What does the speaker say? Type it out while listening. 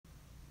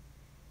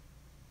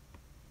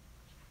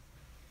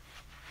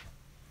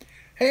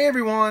Hey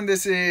everyone,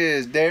 this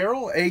is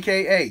Daryl,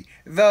 aka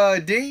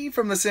The D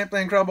from the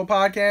Simply Incredible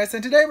podcast,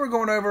 and today we're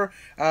going over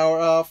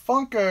our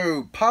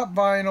Funko Pop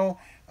Vinyl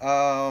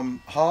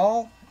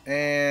haul.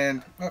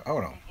 And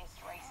hold on,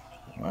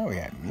 why we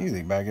got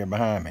music back here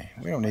behind me?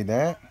 We don't need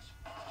that.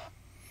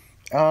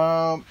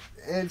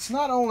 It's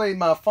not only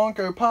my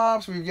Funko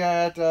Pops, we've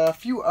got a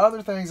few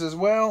other things as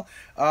well.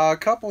 A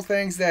couple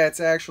things that's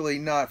actually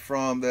not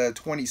from the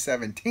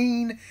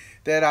 2017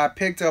 that I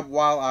picked up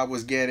while I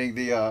was getting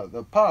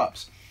the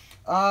Pops.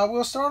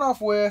 We'll start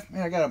off with,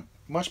 man, I got a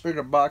much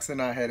bigger box than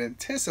I had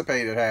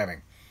anticipated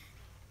having.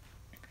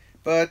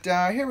 But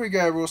here we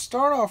go. We'll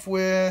start off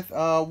with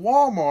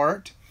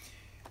Walmart.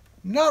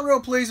 Not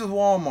real pleased with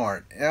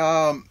Walmart.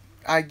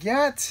 I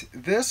got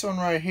this one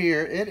right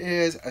here. It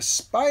is a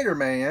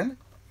Spider-Man.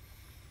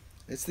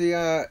 It's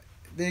the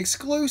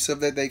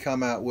exclusive that they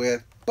come out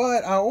with,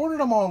 but I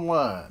ordered them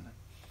online.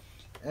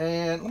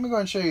 And let me go ahead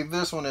and show you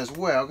this one as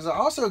well, because I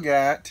also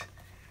got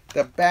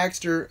the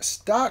Baxter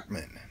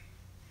Stockman.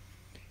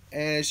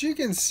 And as you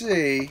can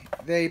see,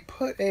 they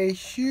put a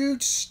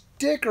huge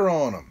sticker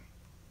on them.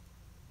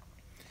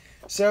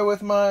 So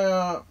with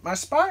my my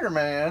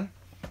Spider-Man,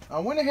 I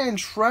went ahead and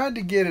tried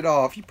to get it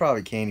off. You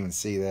probably can't even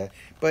see that.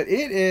 But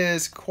it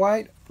is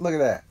quite, look at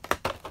that.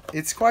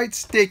 It's quite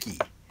sticky.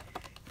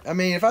 I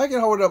mean, if I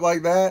can hold it up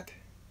like that,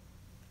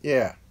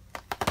 yeah.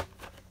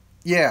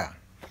 Yeah.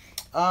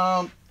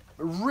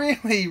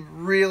 Really,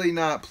 really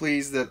not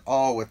pleased at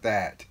all with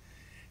that.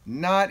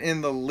 Not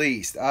in the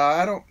least.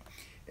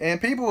 And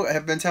people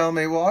have been telling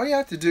me, well, all you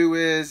have to do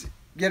is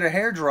get a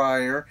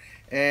hairdryer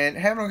and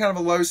have it on kind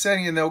of a low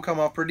setting and they'll come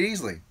off pretty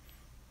easily.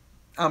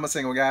 I'm a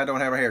single guy, I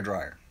don't have a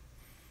hairdryer.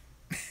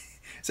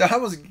 So I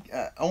was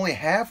only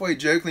halfway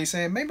jokingly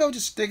saying, maybe I'll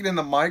just stick it in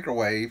the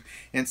microwave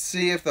and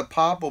see if the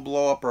pop will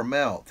blow up or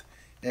melt.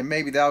 And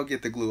maybe that'll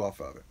get the glue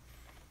off of it.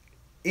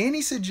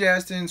 Any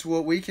suggestions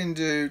what we can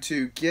do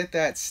to get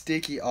that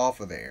sticky off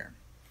of there?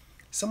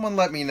 Someone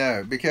let me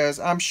know, because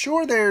I'm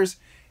sure there's,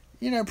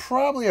 you know,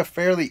 probably a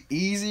fairly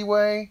easy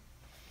way.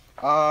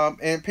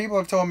 And people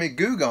have told me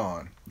Goo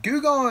Gone.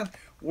 Goo Gone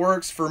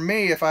works for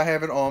me if I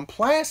have it on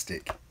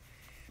plastic.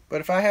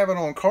 But if I have it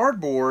on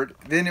cardboard,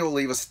 then it will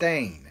leave a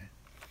stain.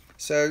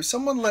 So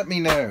someone let me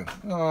know.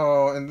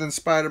 Oh, and then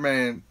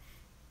Spider-Man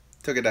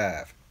took a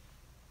dive.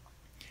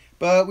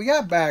 But we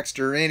got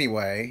Baxter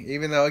anyway,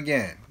 even though,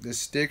 again, this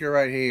sticker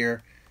right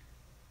here,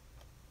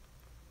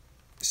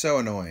 so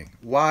annoying.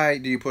 Why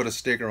do you put a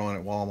sticker on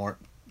at Walmart?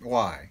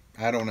 Why?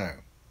 I don't know.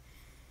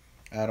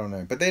 I don't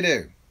know. But they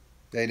do.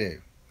 They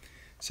do.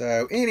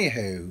 So,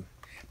 anywho,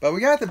 but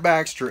we got the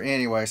Baxter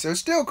anyway, so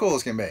it's still cool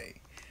as can be.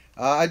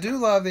 I do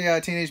love the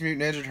Teenage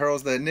Mutant Ninja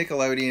Turtles, the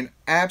Nickelodeon.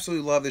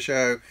 Absolutely love the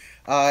show.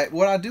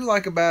 What I do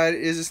like about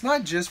it is it's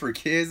not just for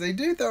kids. They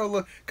do throw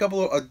a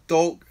couple of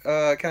adult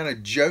kind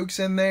of jokes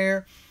in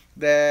there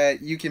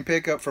that you can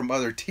pick up from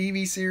other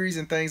TV series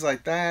and things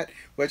like that,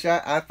 which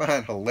I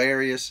find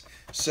hilarious.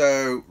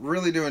 So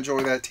really do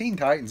enjoy that. Teen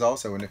Titans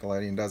also in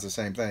Nickelodeon does the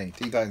same thing.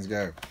 Teen Titans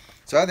Go.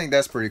 So I think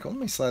that's pretty cool.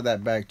 Let me slide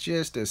that back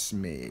just a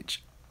smidge.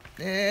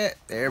 Yeah,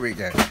 there we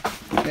go.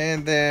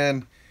 And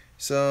then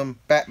some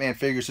Batman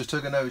figures just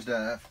took a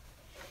nosedive.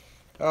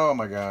 Oh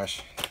my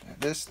gosh.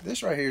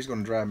 This right here is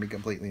going to drive me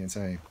completely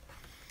insane.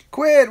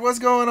 Quid, what's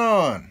going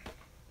on?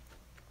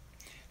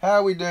 How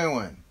are we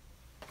doing?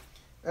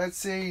 Let's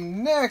see.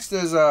 Next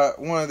is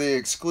one of the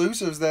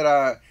exclusives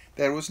that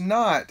was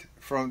not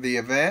from the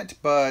event,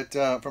 but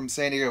from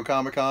San Diego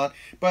Comic-Con.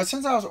 But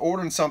since I was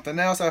ordering something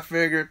else, I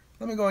figured,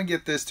 let me go and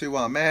get this too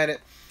while I'm at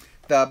it.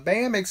 The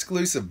BAM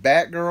exclusive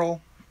Batgirl.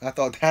 I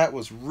thought that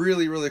was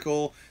really, really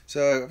cool.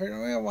 So I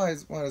figured, well, might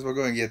as well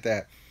go and get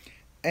that.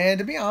 And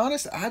to be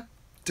honest, I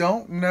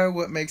don't know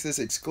what makes this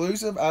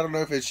exclusive. I don't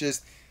know if it's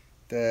just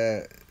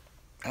I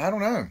don't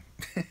know.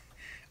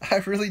 I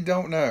really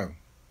don't know.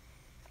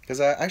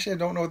 Because I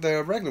don't know what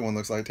the regular one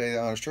looks like, to tell you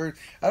the honest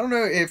truth. I don't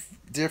know if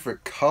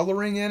different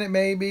coloring in it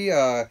maybe.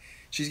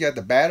 She's got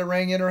the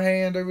Batarang in her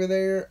hand over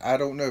there. I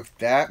don't know if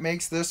that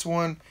makes this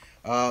one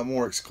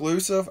more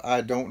exclusive.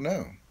 I don't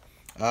know.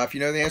 If you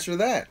know the answer to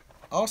that,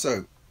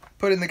 also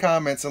put it in the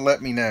comments and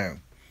let me know.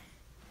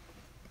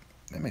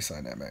 Let me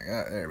slide that back.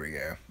 There we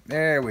go.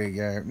 There we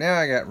go. Now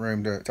I got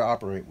room to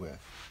operate with.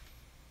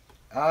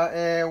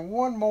 And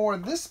one more.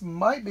 This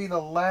might be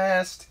the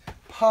last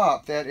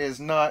pop that is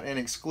not an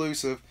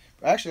exclusive.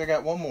 Actually, I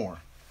got one more.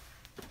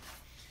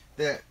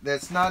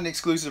 That's not an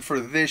exclusive for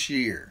this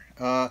year.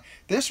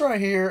 This right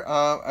here,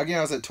 again,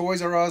 I was at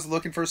Toys R Us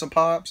looking for some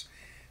pops.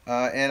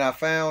 And I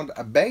found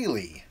a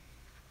Bailey.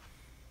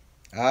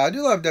 I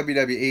do love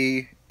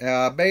WWE.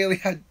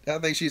 Bailey, I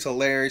think she's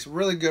hilarious.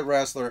 Really good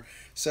wrestler.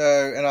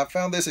 So, and I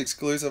found this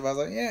exclusive. I was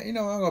like, yeah, you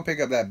know, I'm going to pick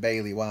up that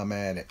Bailey while I'm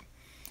at it.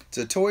 It's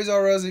a Toys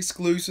R Us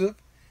exclusive.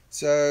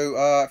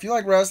 So, if you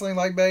like wrestling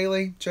like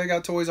Bailey, check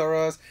out Toys R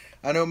Us.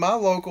 I know my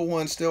local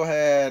one still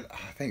had,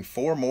 I think,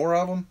 4 more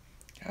of them.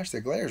 Gosh,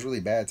 the glare is really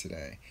bad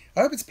today.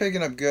 I hope it's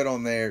picking up good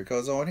on there,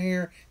 because on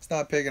here, it's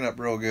not picking up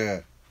real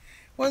good.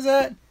 What's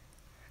that?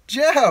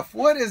 Jeff,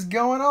 what is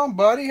going on,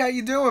 buddy? How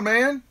you doing,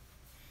 man?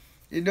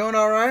 You doing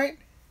all right?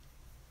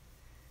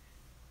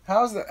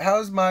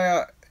 how's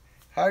my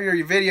how are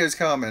your videos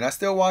coming? I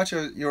still watch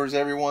yours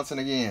every once and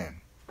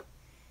again.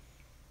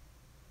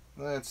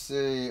 Let's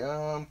see.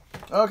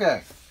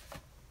 Okay.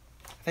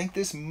 I think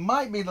this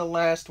might be the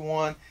last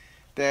one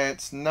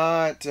that's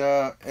not,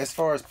 as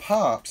far as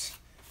pops,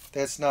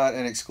 that's not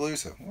an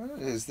exclusive. What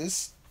is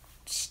this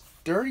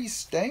dirty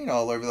stain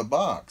all over the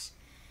box?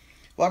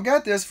 Well, I've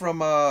got this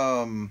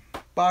from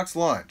Box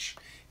Lunch,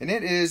 and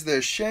it is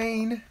the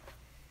Shane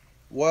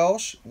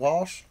Walsh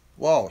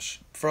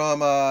from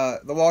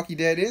The Walking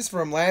Dead. It is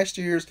from last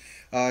year's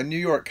New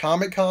York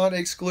Comic Con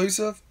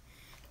exclusive.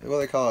 What do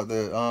they call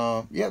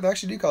it? Yeah, they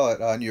actually do call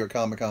it New York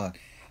Comic Con.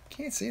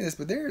 Can't see this,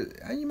 but there,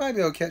 you might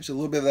be able to catch a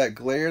little bit of that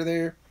glare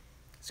there.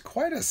 It's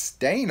quite a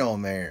stain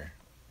on there.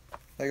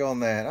 Like on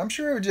that. I'm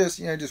sure it would just,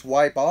 just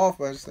wipe off,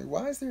 but I was just like,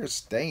 why is there a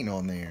stain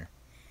on there?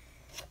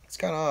 It's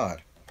kind of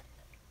odd.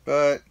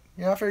 But,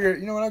 I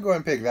figured, I'll go ahead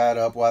and pick that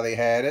up while they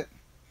had it.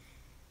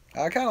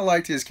 I kind of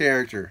liked his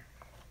character.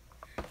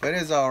 But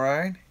it's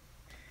alright.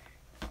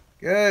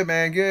 Good,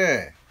 man,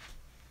 good.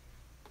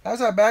 How's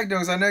that back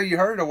doing? 'Cause I know you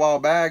hurt a while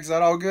back. Is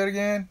that all good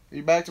again? Are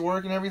you back to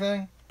work and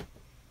everything?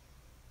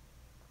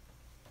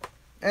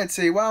 Let's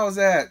see, while I was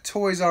at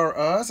Toys R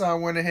Us, I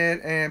went ahead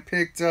and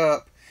picked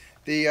up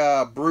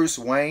the Bruce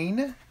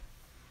Wayne.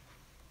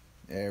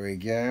 There we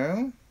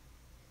go.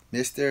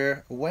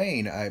 Mr.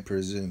 Wayne, I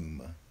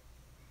presume.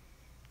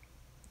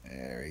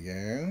 There we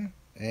go.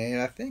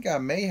 And I think I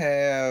may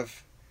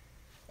have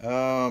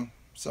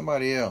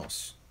somebody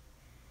else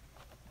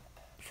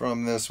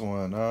from this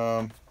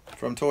one.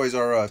 From Toys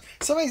R Us.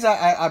 Some of these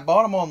I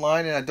bought them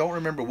online and I don't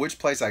remember which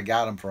place I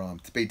got them from,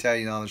 to be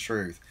telling you the honest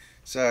truth.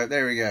 So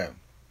there we go.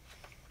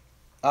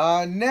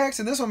 Next,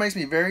 and this one makes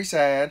me very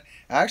sad.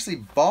 I actually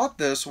bought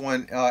this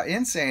one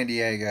in San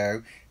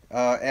Diego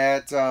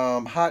at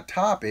Hot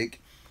Topic,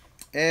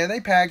 and they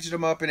packaged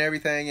them up and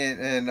everything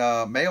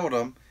and mailed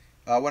them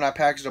when I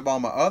packaged up all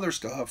my other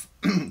stuff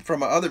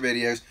from my other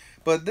videos.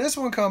 But this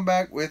one come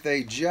back with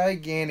a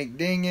gigantic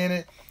ding in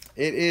it.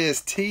 It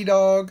is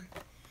T-Dog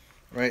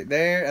right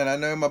there, and I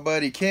know my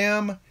buddy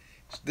Kim,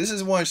 this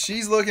is one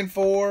she's looking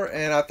for,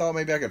 and I thought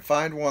maybe I could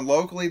find one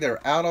locally.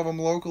 They're out of them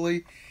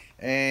locally.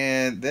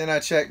 And then I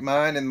checked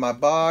mine in my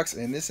box,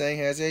 and this thing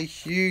has a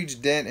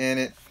huge dent in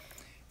it.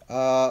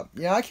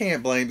 I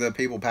can't blame the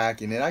people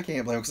packing it. I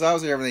can't blame them, because I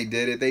was there when they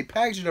did it. They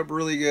packaged it up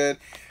really good.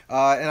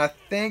 And I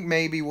think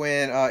maybe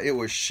when it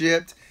was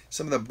shipped,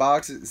 some of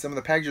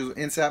the packages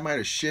inside might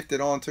have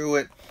shifted onto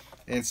it.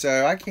 And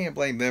so I can't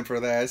blame them for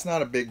that. It's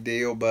not a big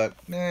deal, but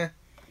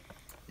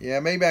yeah,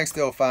 maybe I can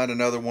still find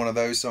another one of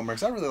those somewhere,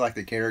 because I really like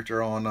the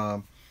character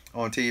on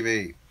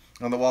TV,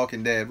 on The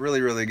Walking Dead.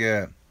 Really, really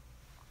good.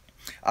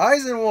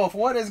 Eisenwolf,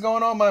 what is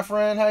going on, my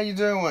friend? How you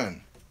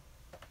doing?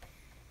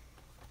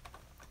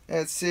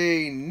 Let's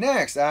see.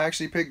 Next, I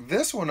actually picked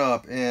this one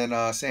up in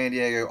San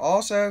Diego.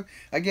 Also,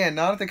 again,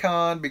 not at the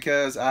con,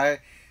 because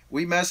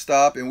we messed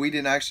up and we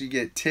didn't actually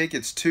get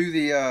tickets to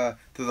the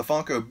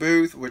Funko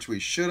booth, which we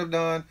should have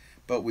done,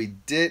 but we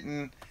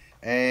didn't.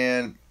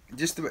 And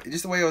just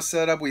the way it was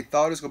set up, we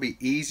thought it was going to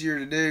be easier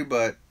to do,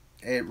 but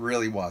it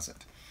really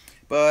wasn't.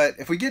 But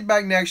if we get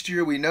back next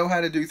year, we know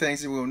how to do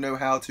things, and we'll know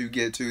how to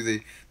get to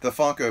the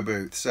Funko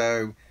booth.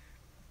 So,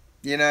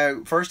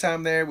 first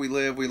time there, we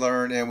live, we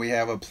learn, and we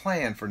have a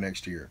plan for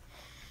next year.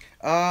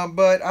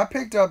 But I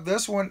picked up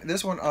this one.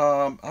 This one,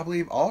 I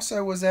believe,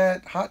 also was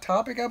at Hot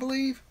Topic, I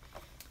believe.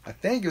 I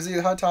think it was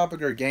either Hot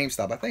Topic or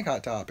GameStop. I think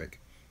Hot Topic.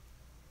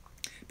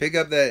 Pick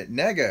up that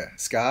Nega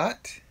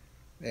Scott.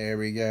 There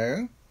we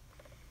go.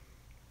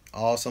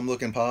 Awesome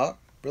looking pop.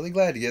 Really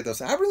glad to get those.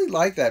 I really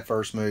like that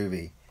first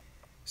movie.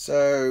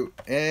 So,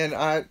 and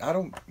I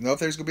don't know if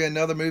there's going to be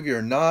another movie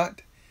or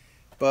not,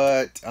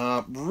 but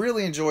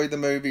really enjoyed the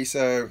movie,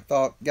 so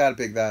thought, got to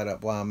pick that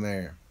up while I'm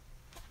there.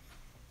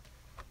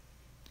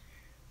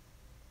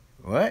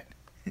 What?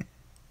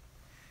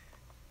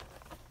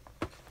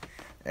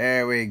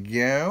 There we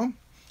go.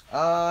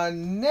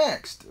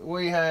 Next,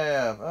 we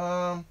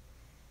have,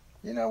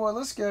 you know what,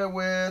 let's go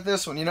with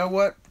this one. You know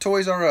what?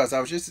 Toys R Us.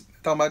 I was just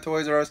talking about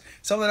Toys R Us.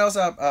 Something else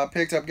I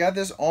picked up. Got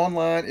this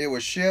online. It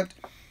was shipped.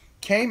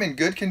 Came in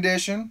good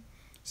condition.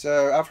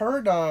 So I've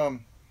heard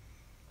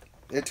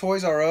that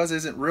Toys R Us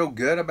isn't real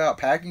good about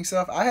packing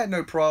stuff. I had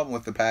no problem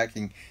with the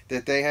packing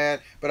that they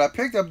had. But I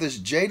picked up this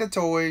Jada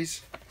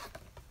Toys.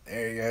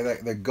 There you go.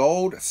 The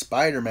gold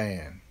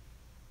Spider-Man.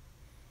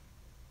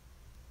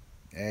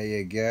 There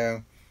you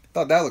go.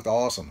 Thought that looked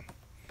awesome.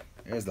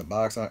 There's the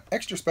box on it.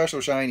 Extra special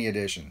shiny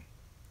edition.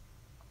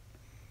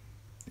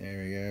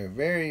 There we go.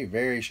 Very,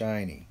 very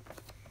shiny.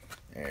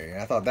 There you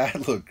go. I thought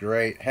that looked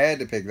great. Had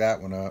to pick that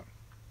one up.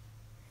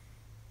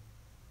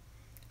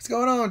 What's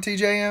going on,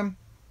 TJM?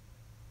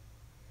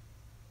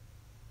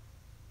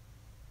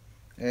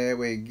 There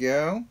we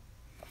go.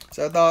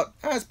 So I thought,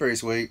 that's pretty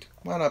sweet.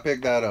 Why not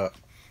pick that up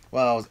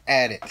while I was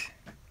at it?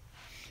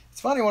 It's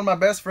funny, one of my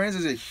best friends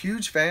is a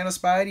huge fan of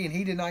Spidey, and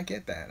he did not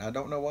get that. I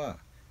don't know why.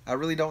 I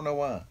really don't know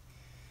why.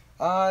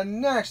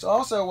 Next,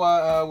 also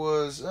while I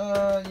was,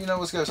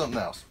 let's go something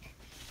else.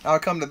 I'll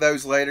come to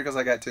those later because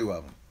I got two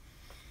of them.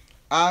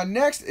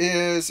 Next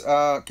is,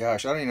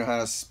 gosh, I don't even know how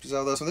to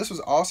spell this one. This was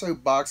also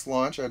box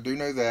lunch. I do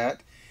know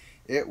that.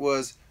 It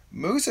was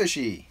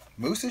Musashi.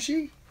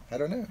 Musashi? I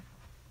don't know.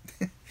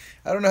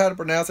 I don't know how to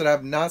pronounce it. I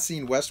have not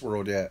seen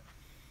Westworld yet.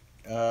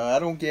 I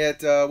don't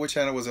get, which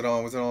channel was it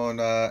on? Was it on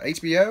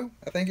HBO?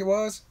 I think it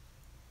was.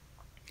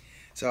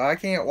 So I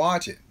can't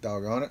watch it.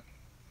 Doggone it.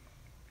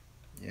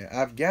 Yeah,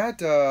 I've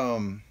got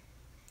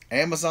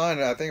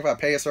Amazon. I think if I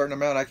pay a certain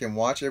amount, I can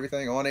watch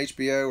everything on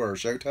HBO or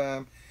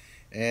Showtime.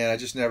 And I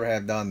just never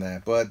have done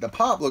that. But the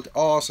pop looked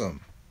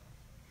awesome.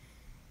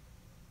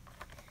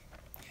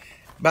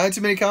 Buying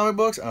too many comic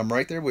books? I'm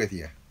right there with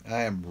you.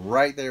 I am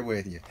right there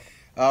with you.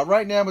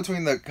 Right now,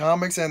 between the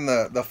comics and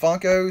the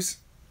Funkos,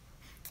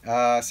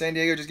 San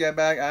Diego just got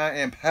back. I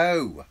am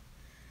po.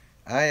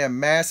 I am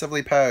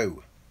massively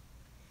po.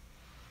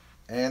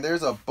 And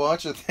there's a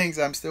bunch of things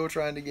I'm still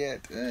trying to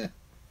get.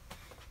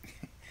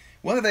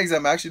 One of the things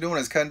I'm actually doing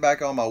is cutting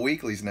back on my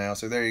weeklies now.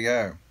 So there you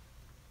go.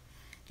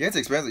 Yeah, it's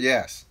expensive.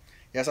 Yes.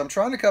 Yes, I'm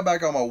trying to cut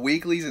back on my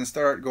weeklies and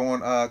start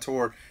going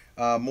toward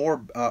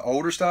more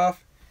older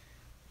stuff.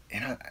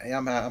 And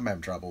I'm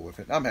having trouble with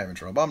it. I'm having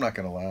trouble. I'm not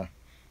going to lie.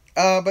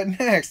 But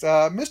next,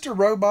 Mr.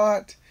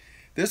 Robot.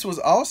 This was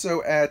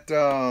also at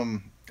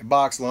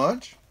Box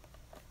Lunch.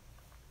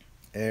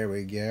 There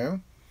we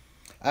go.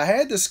 I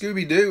had the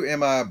Scooby-Doo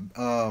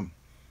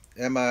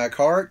in my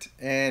cart,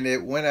 and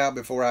it went out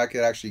before I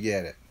could actually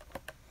get it.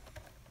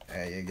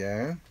 There you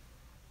go.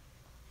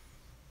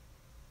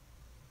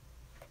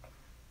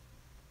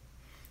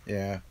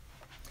 Yeah.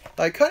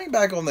 Like, cutting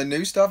back on the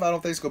new stuff, I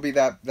don't think it's going to be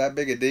that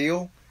big a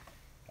deal.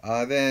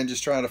 Then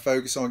just trying to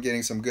focus on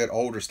getting some good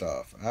older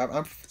stuff.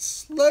 I'm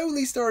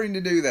slowly starting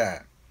to do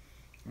that.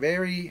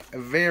 Very,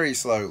 very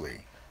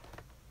slowly.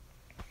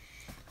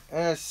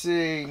 Let's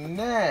see.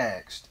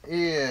 Next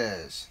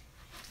is...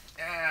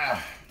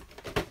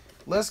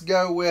 let's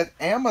go with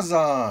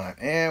Amazon.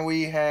 And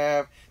we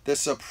have the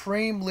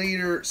Supreme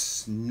Leader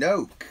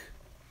Snoke.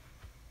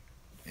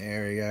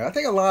 There we go. I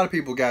think a lot of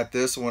people got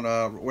this one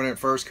when it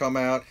first come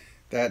out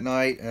that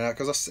night,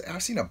 because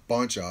I've seen a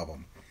bunch of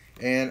them.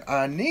 And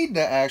I need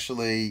to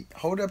actually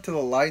hold up to the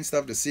light and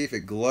stuff to see if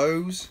it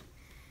glows.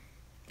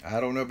 I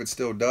don't know if it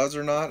still does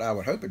or not. I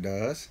would hope it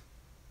does.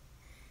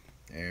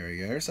 There we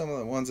go. Here's some of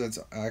the ones that's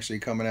actually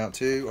coming out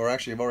too, or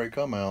actually have already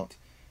come out.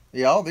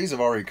 Yeah, all these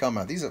have already come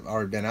out. These have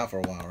already been out for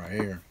a while right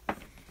here.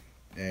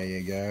 There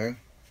you go.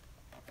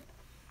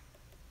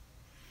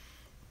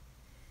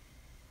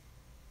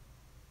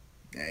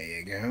 There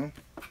you go.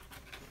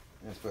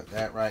 Let's put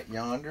that right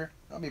yonder.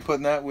 I'll be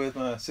putting that with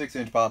my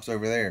 6-inch pops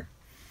over there.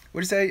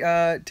 What'd you say,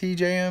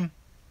 TJM?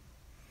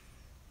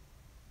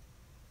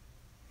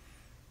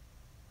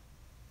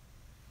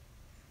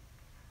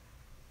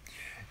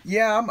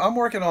 Yeah, I'm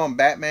working on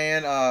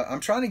Batman. I'm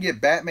trying to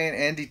get Batman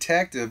and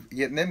Detective,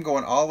 getting them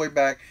going all the way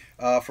back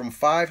from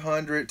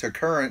 500 to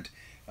current.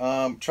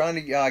 Trying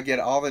to get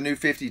all the new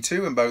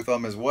 52 in both of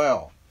them as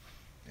well.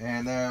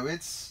 And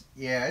it's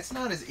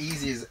not as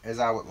easy as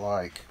I would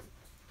like.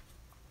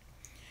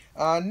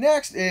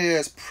 Next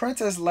is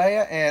Princess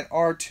Leia and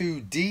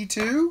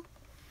R2-D2.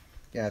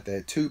 Got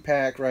that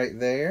 2-pack right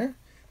there.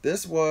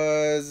 This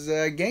was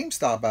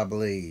GameStop, I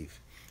believe.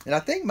 And I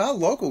think my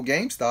local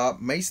GameStop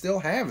may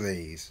still have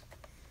these.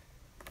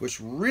 Which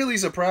really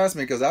surprised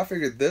me, because I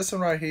figured this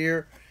one right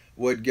here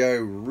would go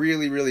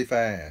really, really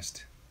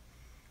fast.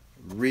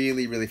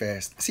 Really, really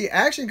fast. See,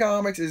 Action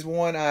Comics is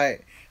one I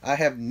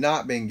have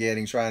not been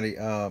getting, trying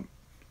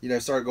to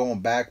start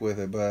going back with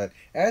it. But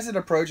as it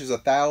approaches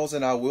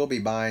 1,000, I will be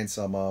buying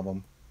some of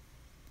them.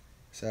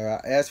 So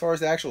as far as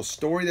the actual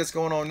story that's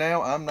going on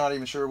now, I'm not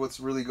even sure what's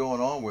really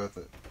going on with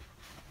it.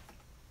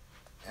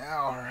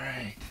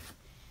 Alright.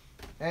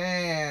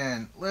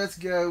 And let's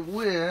go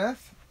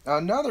with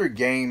another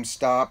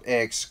GameStop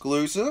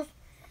exclusive.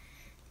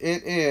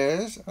 It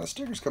is, the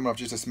sticker's coming off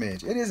just a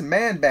smidge. It is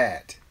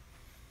Man-Bat.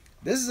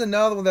 This is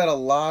another one that a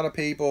lot of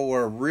people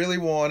were really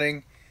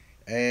wanting.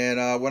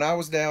 And when I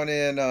was over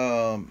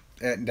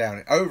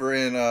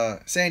in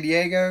San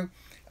Diego,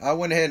 I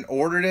went ahead and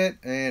ordered it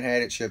and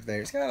had it shipped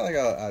there. It's got like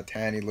a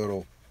tiny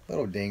little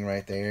ding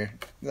right there.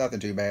 Nothing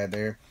too bad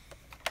there.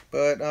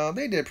 But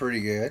they did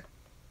pretty good.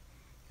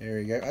 There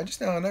you go. I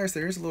just now noticed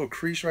there is a little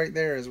crease right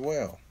there as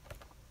well.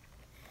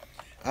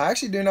 I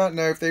actually do not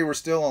know if they were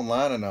still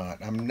online or not.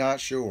 I'm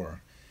not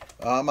sure.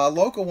 My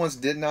local ones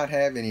did not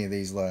have any of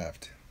these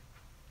left.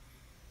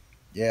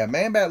 Yeah,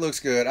 Man-Bat looks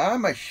good.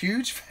 I'm a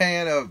huge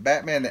fan of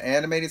Batman the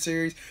Animated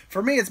Series.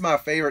 For me, it's my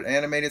favorite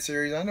animated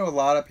series. I know a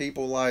lot of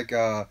people like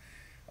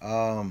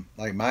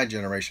my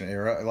generation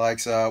era,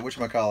 likes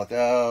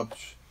whatchamacallit,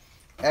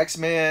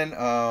 X-Men.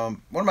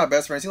 One of my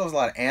best friends, he loves a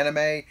lot of anime.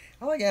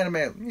 I like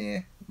anime,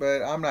 yeah,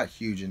 but I'm not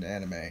huge into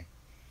anime.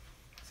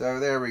 So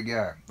there we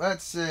go.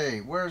 Let's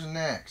see, where's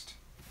next?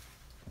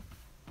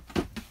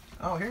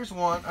 Oh, here's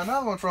one,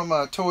 another one from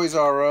Toys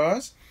R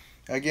Us.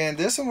 Again,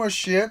 this one was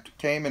shipped,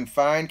 came in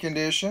fine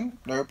condition,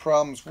 no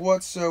problems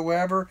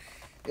whatsoever.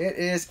 It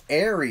is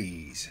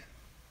Ares.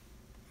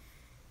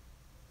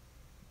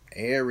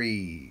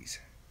 Ares.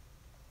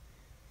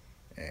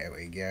 There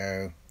we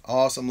go.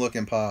 Awesome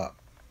looking pop.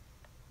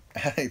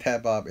 I think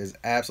that pop is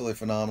absolutely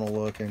phenomenal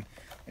looking.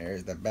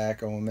 There's the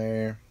back on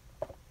there.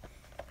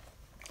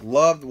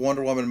 Loved the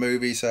Wonder Woman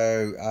movie,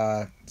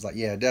 so it's like,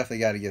 yeah, definitely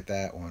got to get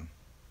that one.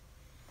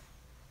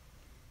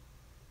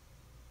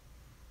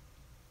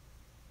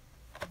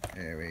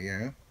 There we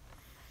go.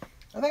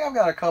 I think I've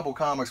got a couple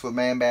comics with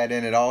Man-Bat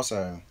in it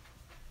also.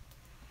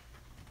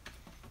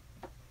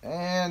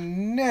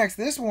 And next,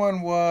 this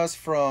one was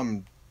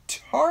from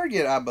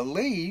Target, I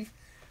believe.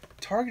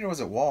 Target, or was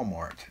it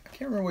Walmart? I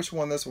can't remember which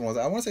one this one was.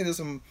 I want to say this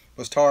one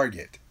was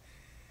Target.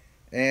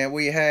 And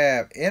we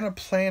have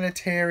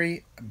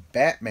Interplanetary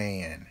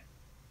Batman.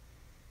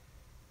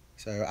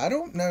 So I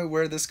don't know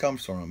where this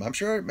comes from. I'm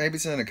sure maybe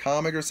it's in a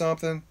comic or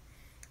something.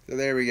 So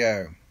there we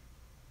go.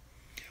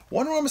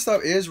 Wonder Woman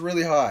stuff is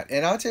really hot.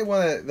 And I'll tell you,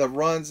 one of the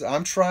runs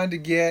I'm trying to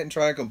get and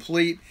trying to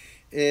complete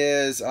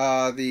is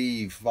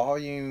the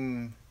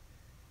volume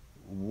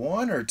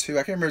 1 or 2. I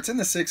can't remember. It's in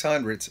the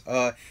 600s.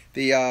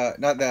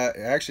 Not that,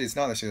 actually it's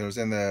not in the 600s. It's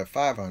in the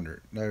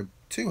 500. No,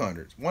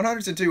 200s.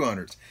 100s and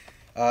 200s.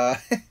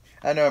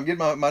 I know I'm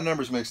getting my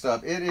numbers mixed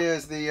up. It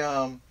is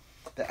the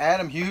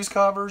Adam Hughes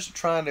covers.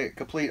 Trying to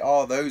complete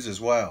all of those as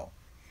well.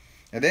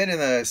 And then in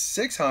the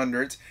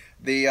 600s,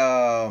 the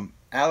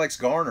Alex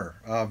Garner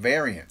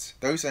variants.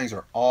 Those things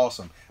are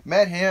awesome.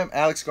 Met him,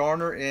 Alex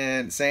Garner,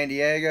 in San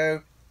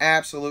Diego.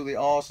 Absolutely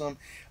awesome.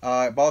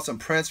 Bought some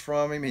prints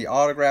from him. He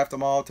autographed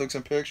them all. Took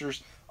some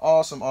pictures.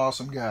 Awesome,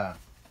 awesome guy.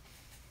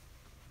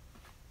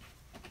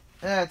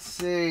 Let's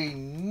see.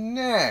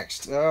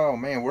 Next. Oh,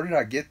 man. Where did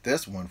I get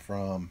this one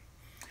from?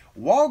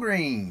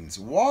 Walgreens.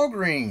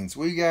 Walgreens.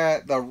 We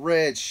got the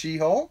Red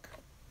She-Hulk.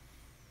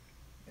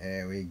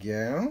 There we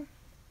go.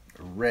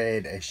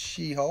 Red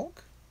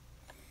She-Hulk.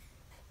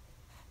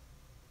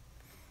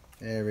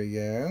 There we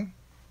go.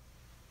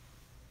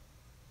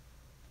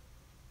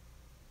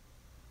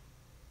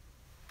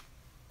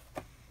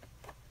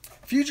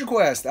 Future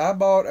Quest. I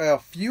bought a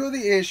few of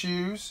the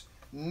issues.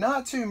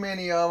 Not too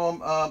many of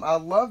them. I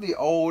love the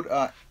old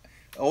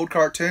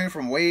cartoon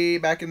from way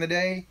back in the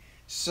day.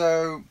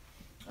 So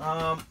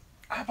I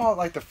bought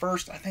like the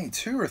first, I think,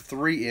 2 or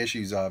 3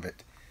 issues of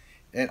it.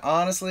 And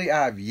honestly,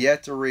 I've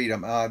yet to read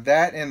them.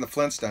 That and the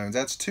Flintstones.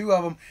 That's 2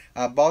 of them.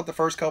 I bought the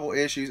first couple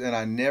issues and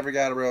I never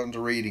got around to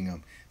reading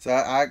them. So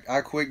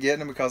I quit getting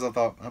them because I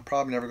thought I'm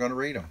probably never going to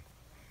read them.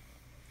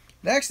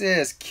 Next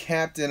is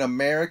Captain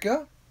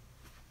America.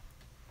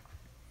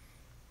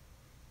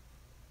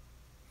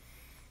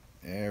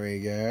 There we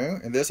go.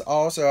 And this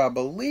also, I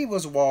believe,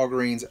 was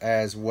Walgreens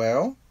as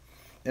well.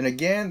 And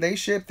again, they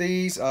ship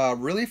these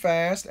really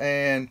fast,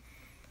 and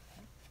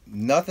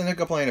nothing to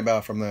complain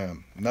about from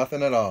them.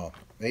 Nothing at all.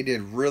 They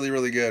did really,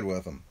 really good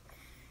with them.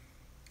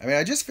 I mean,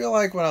 I just feel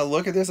like when I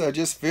look at this, I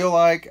just feel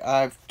like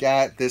I've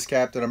got this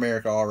Captain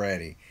America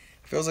already.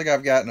 It feels like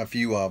I've gotten a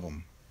few of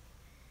them.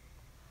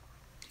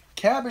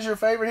 Cap is your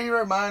favorite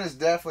hero? Mine is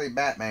definitely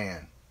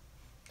Batman.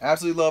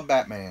 Absolutely love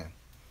Batman.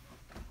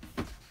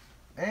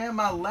 And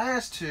my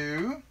last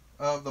 2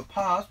 of the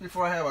pops,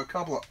 before I have a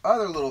couple of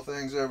other little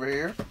things over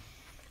here.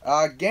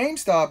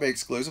 GameStop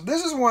exclusive.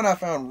 This is one I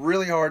found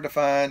really hard to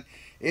find.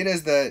 It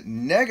is the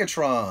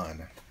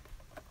Negatron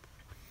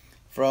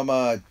from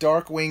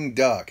Darkwing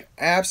Duck.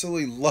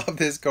 Absolutely love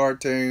this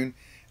cartoon.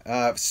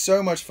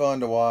 So much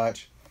fun to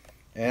watch.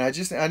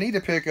 And I need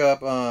to pick up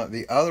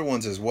the other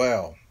ones as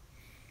well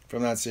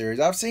from that series.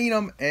 I've seen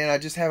them and I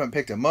just haven't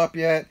picked them up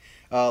yet.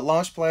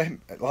 Launchpad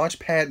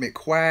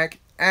McQuack.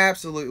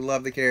 Absolutely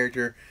love the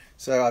character.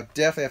 So I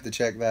definitely have to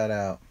check that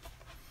out.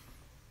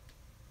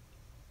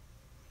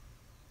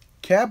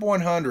 Cap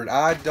 100.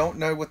 I don't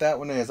know what that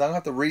one is. I don't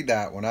have to read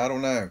that one. I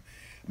don't know.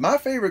 My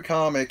favorite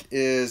comic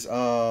is,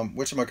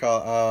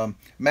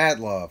 Mad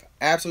Love.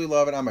 Absolutely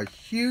love it. I'm a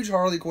huge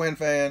Harley Quinn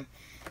fan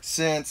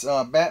since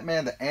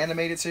Batman the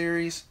Animated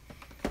Series.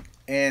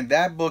 And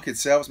that book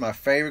itself is my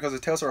favorite because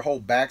it tells her whole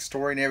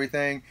backstory and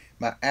everything.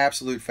 My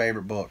absolute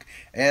favorite book.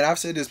 And I've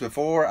said this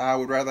before, I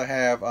would rather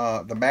have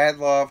the Mad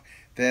Love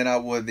than I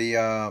would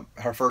the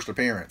her first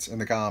appearance in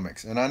the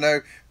comics. And I know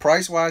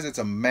price-wise it's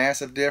a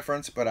massive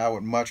difference, but I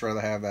would much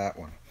rather have that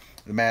one,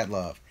 the Mad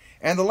Love.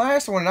 And the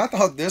last one, and I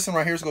thought this one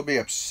right here is going to be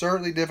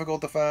absurdly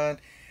difficult to find.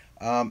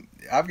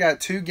 I've got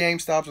 2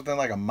 GameStops within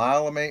like a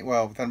mile of me,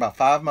 well, within about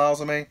 5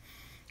 miles of me.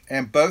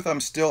 And both of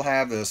them still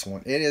have this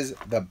one. It is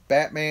the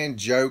Batman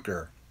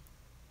Joker.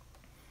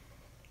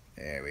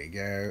 There we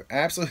go.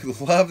 Absolutely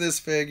love this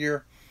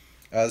figure.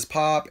 This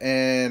pop.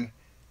 And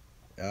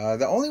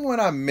the only one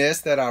I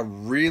missed that I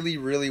really,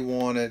 really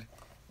wanted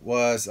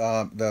was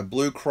the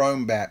blue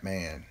chrome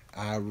Batman.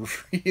 I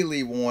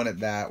really wanted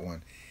that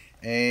one.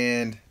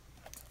 And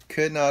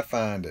could not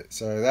find it.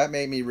 So that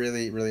made me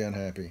really, really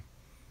unhappy.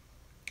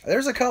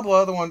 There's a couple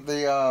other ones,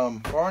 the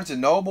Barnes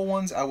and Noble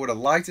ones I would have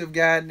liked to have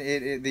gotten.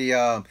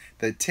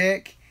 The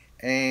Tick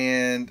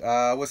and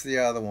what's the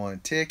other one?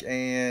 Tick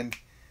and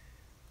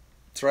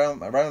it's right on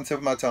the tip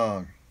of my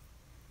tongue.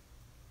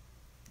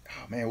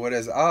 Oh man, what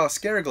is it? Oh,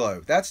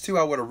 Scareglow. That's 2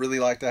 I would have really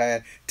liked to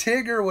have had.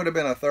 Tigger would have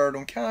been a third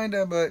one,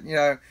 kinda, but you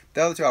know,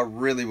 the other 2 I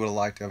really would have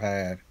liked to have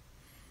had.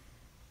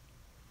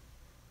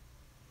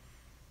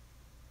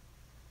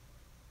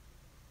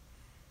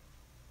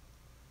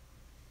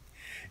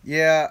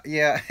 Yeah,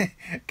 yeah.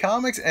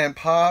 Comics and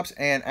pops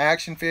and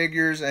action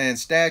figures and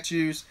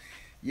statues.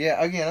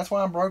 Yeah, again, that's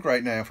why I'm broke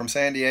right now from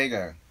San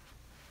Diego.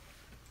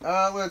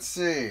 Let's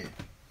see.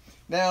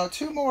 Now,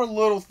 two more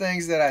little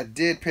things that I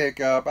did pick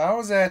up. I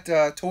was at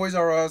Toys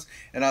R Us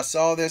and I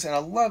saw this, and I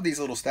love these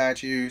little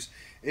statues.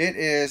 It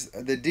is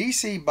the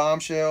DC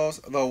Bombshells,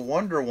 the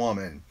Wonder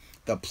Woman,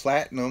 the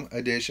Platinum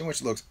Edition,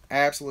 which looks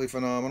absolutely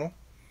phenomenal.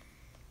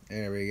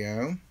 There we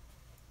go.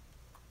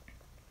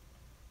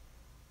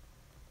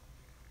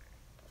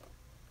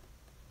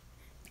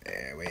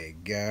 There we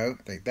go.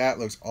 I think that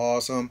looks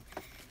awesome.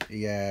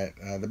 You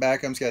got the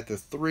Backham's got the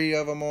three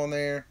of them on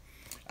there.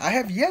 I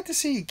have yet to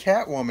see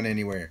Catwoman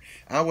anywhere.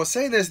 I will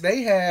say this: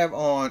 they have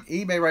on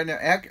eBay right now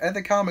at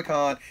the Comic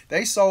Con.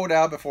 They sold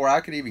out before I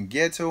could even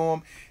get to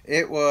them.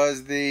 It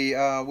was the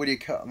what do you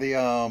call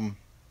the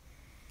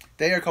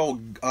They are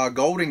called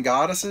Golden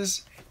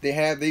Goddesses. They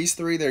have these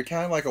three. They're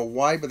kind of like a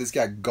white, but it's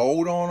got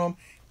gold on them.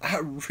 I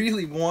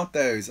really want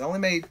those. I only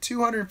made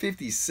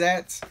 250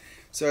 sets,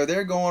 so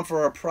they're going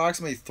for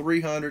approximately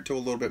 300 to a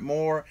little bit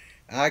more.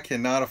 I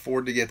cannot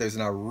afford to get those,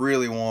 and I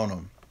really want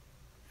them.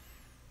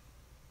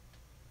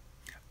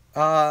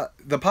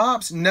 The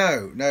Pops,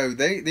 no.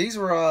 These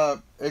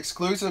were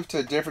exclusive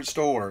to different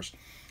stores.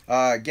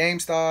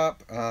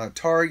 GameStop,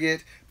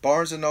 Target,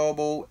 Barnes and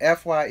Noble,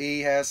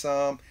 FYE has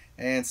some,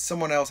 and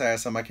someone else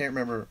has some. I can't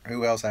remember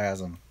who else has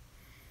them.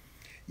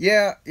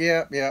 Yeah.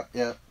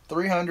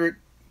 300.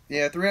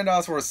 Yeah,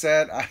 $300 for a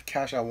set.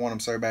 Gosh, I want them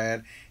so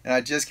bad, and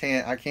I just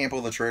can't. I can't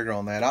pull the trigger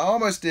on that. I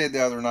almost did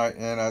the other night,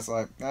 and I was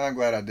like, I'm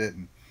glad I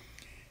didn't.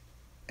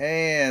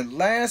 And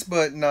last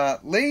but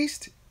not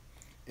least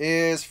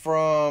is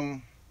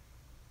from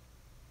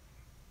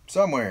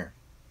somewhere.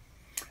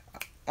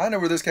 I know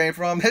where this came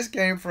from. This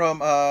came from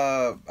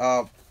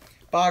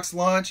Box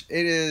Lunch.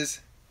 Says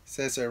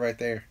so right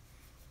there.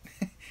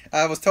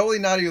 I was totally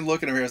not even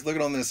looking over here. I was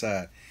looking on this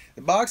side.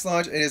 The Box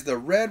Lunch, it is the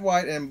red,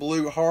 white, and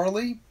blue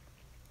Harley.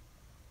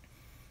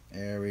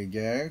 There we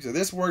go. So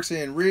this works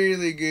in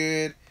really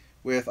good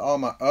with all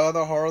my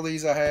other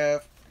Harleys I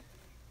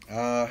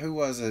have. Who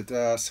was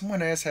it?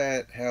 Someone else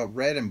had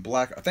red and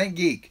black. Thank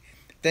Geek.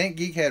 Thank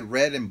Geek had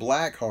red and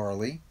black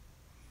Harley.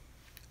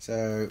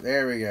 So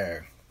there we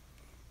go.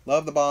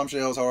 Love the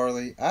Bombshells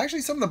Harley.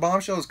 Actually, some of the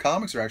Bombshells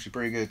comics are actually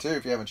pretty good too,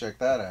 if you haven't checked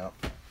that out.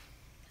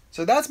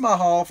 So that's my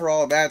haul for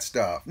all that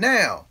stuff.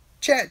 Now,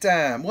 chat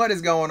time. What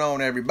is going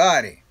on,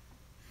 everybody?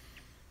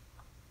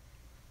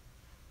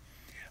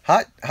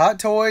 Hot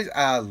Toys.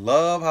 I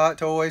love Hot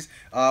Toys.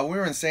 We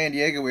were in San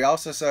Diego. We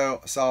also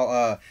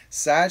saw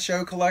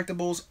Sideshow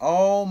collectibles.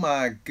 Oh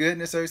my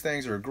goodness, those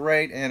things are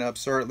great and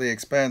absurdly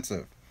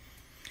expensive.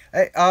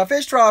 Hey,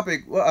 Fish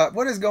Tropic,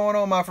 what is going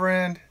on, my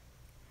friend?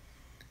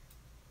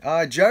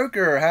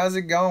 Joker, how's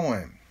it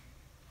going?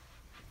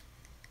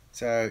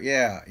 So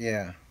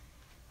yeah.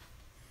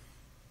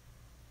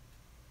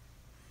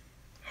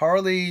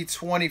 Harley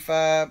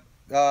 25,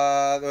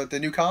 the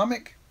new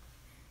comic.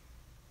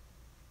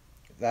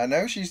 I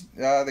know she's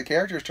the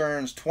character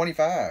turns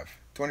 25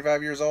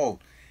 years old.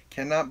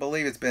 Cannot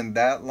believe it's been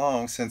that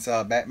long since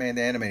Batman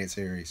the Animated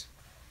Series.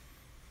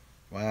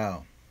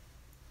 Wow.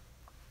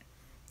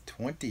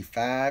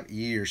 25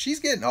 years. She's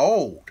getting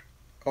old.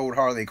 Old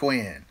Harley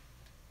Quinn.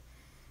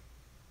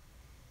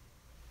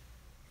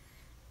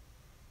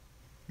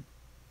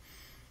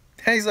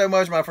 Thanks so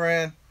much, my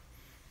friend.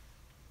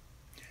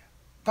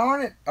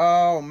 Darn it.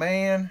 Oh,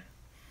 man.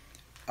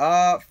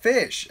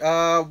 Fish.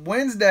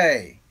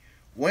 Wednesday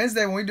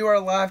when we do our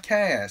live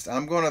cast,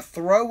 I'm going to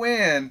throw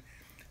in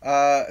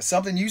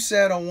something you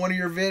said on one of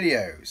your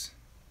videos.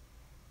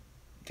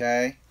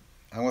 Okay?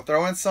 I'm going to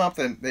throw in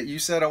something that you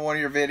said on one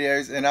of your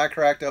videos, and I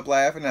cracked up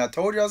laughing. And I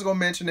told you I was going to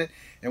mention it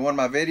in one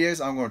of my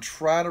videos. I'm going to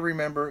try to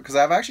remember, because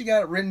I've actually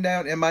got it written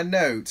down in my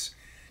notes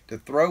to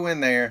throw in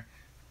there,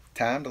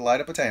 time to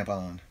light up a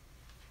tampon.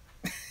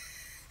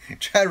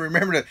 Try to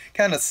remember to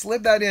kind of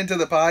slip that into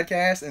the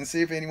podcast and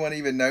see if anyone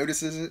even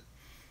notices it.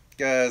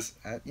 Because,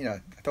 I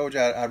told you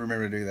I'd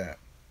remember to do that.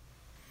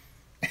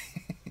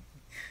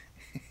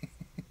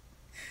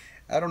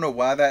 I don't know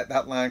why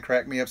that line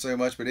cracked me up so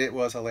much, but it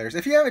was hilarious.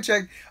 If you haven't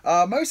checked,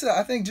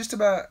 I think just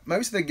about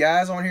most of the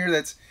guys on here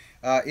that's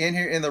in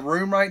here in the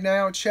room right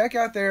now, check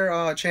out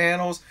their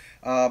channels.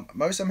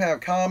 Most of them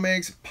have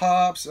comics,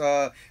 pops,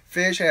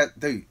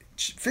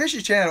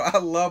 Fish's channel. I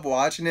love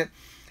watching it.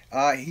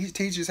 He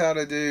teaches how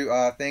to do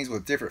things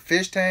with different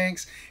fish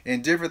tanks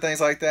and different things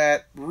like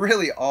that.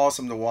 Really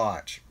awesome to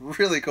watch.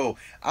 Really cool.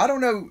 I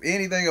don't know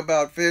anything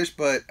about fish,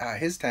 but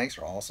his tanks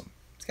are awesome.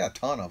 He's got a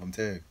ton of them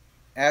too.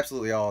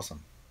 Absolutely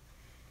awesome.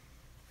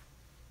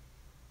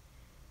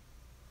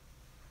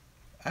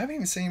 I haven't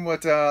even seen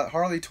what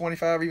Harley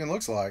 25 even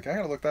looks like. I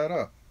gotta look that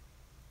up.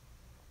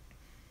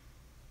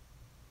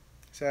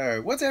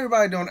 So, what's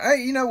everybody doing?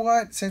 Hey, you know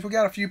what? Since we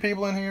got a few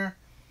people in here,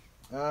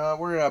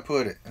 where did I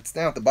put it? It's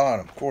down at the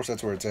bottom. Of course,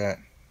 that's where it's at.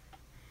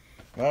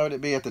 Why would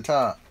it be at the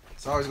top?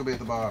 It's always going to be at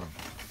the bottom.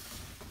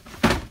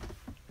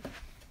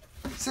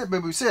 Sit,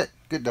 boo-boo, sit.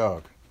 Good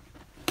dog.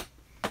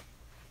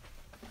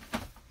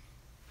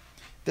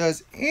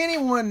 Does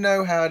anyone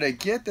know how to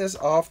get this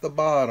off the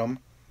bottom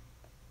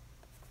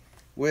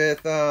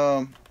with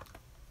and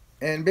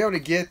be able to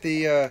get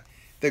the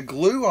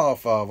glue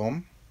off of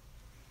them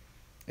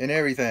and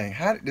everything?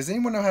 How does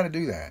anyone know how to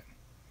do that?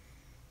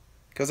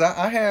 Because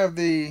I have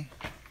the,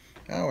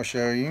 I will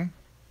show you.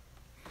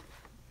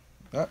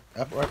 Oh,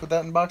 I put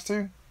that in the box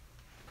too.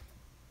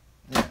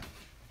 Yeah.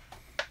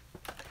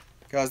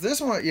 Because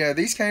this one, yeah,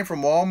 these came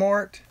from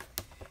Walmart,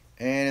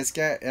 and it's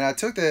got, and I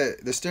took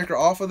the sticker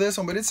off of this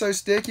one, but it's so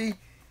sticky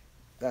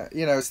that,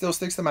 you know, it still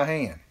sticks to my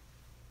hand.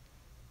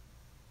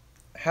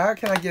 How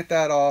can I get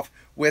that off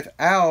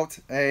without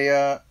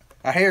a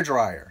hair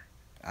dryer?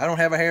 I don't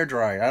have a hair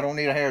dryer. I don't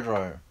need a hair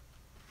dryer.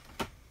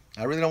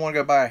 I really don't want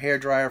to go buy a hair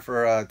dryer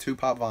for 2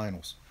 pop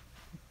vinyls.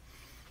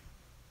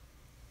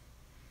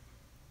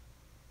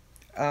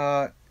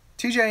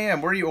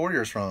 TJM, where do you order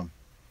yours from?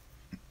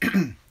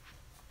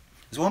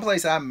 There's one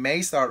place I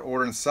may start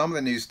ordering some of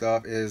the new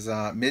stuff is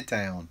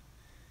Midtown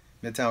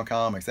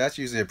Comics. That's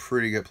usually a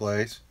pretty good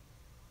place.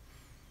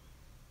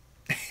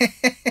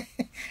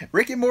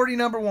 Rick and Morty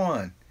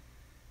 #1.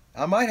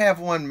 I might have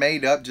one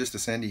made up just to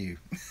send to you.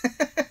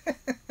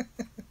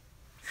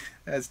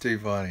 That's too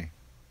funny.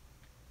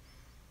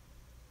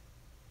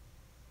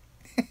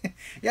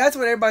 Yeah, that's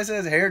what everybody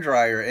says, hair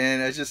dryer,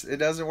 and it's just, it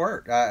doesn't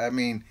work. I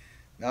mean,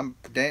 I'm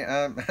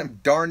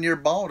darn near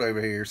bald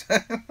over here.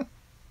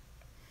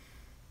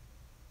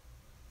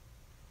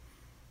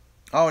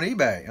 Oh, on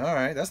eBay. All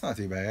right, that's not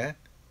too bad.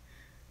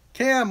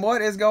 Kim,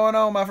 what is going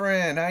on, my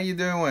friend? How you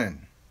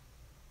doing?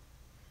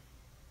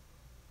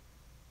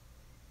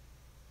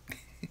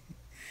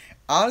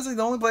 Honestly,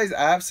 the only place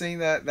I've seen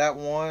that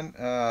one,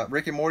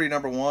 Rick and Morty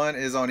 #1,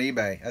 is on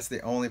eBay. That's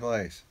the only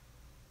place.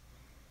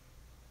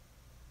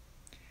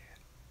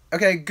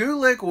 Okay, goo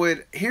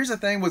liquid. Here's the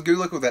thing with goo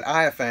liquid that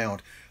I have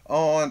found.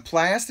 On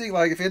plastic,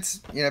 like if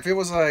it's, you know, if it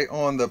was like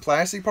on the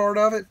plastic part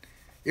of it,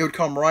 it would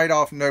come right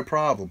off no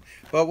problem.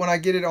 But when I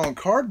get it on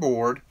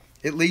cardboard,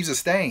 it leaves a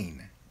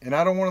stain. And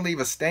I don't want to leave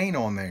a stain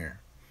on there.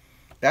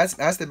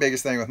 That's the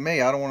biggest thing with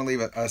me. I don't want to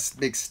leave a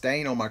big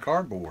stain on my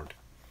cardboard.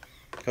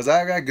 Because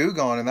I got Goo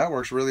Gone and that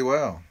works really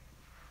well.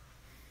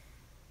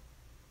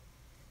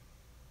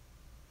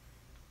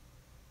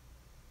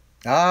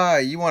 Ah,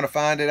 you want to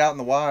find it out in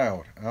the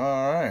wild.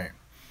 Alright.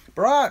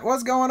 Brat,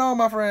 what's going on,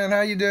 my friend?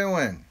 How you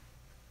doing?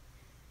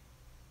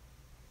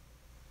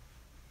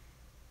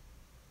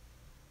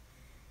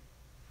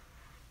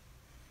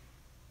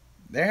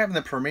 They're having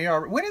the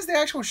premiere. When does the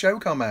actual show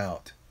come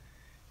out?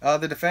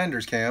 The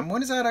Defenders, Cam.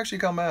 When does that actually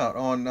come out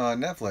on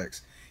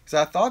Netflix? Because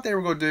I thought they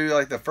were going to do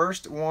like the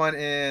first one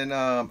in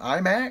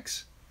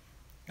IMAX,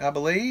 I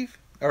believe.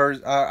 Or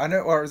I know,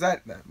 or is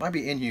that might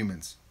be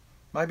Inhumans?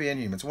 Might be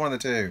Inhumans. One of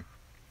the two.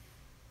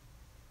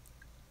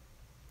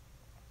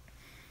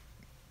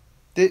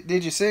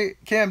 Did you see,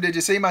 Kim? Did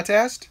you see my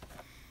test?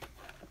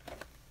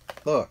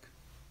 Look.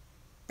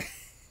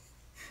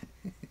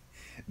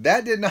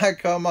 That did not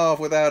come off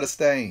without a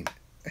stain.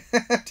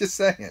 Just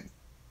saying.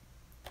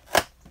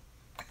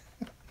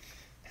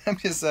 I'm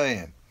just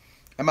saying.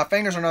 And my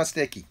fingers are not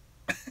sticky.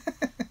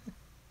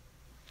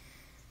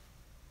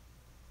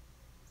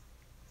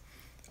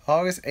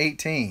 August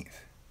 18th.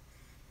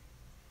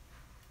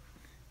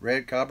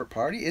 Red Carpet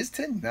Party is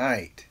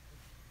tonight.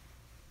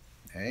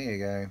 There you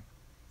go.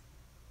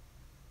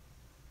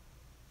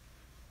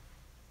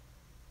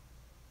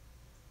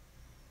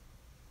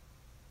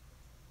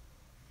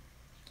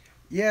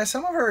 Yeah,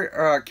 some of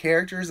her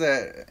characters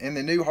that in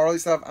the new Harley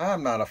stuff,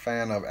 I'm not a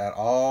fan of at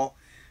all.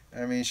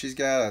 I mean, she's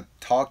got a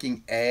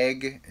talking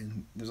egg,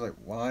 and there's like,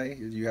 why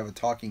do you have a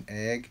talking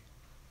egg?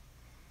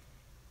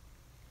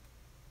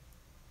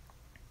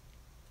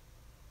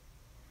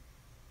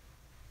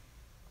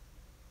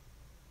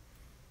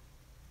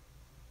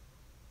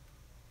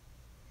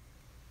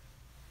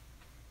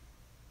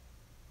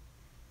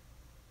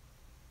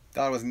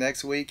 Thought it was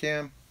next week,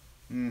 Kim.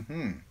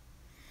 Mm-hmm.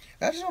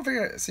 I just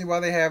don't see why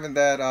they haven't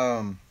that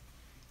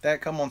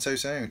come on so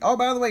soon. Oh,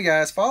 by the way,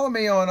 guys, follow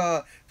me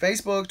on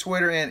Facebook,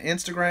 Twitter, and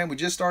Instagram. We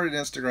just started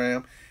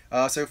Instagram,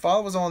 so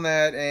follow us on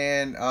that.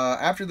 And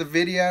after the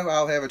video,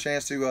 I'll have a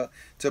chance to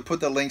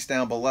put the links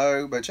down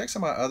below. But check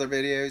some of my other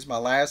videos. My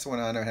last one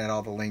I know had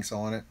all the links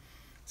on it,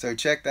 so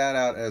check that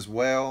out as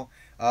well.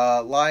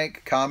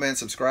 Like, comment,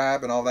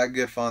 subscribe, and all that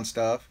good fun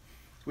stuff.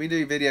 We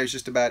do videos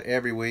just about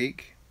every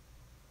week.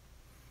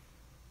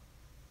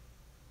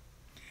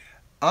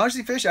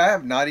 Honestly, Fish, I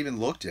have not even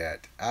looked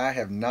yet. I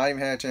have not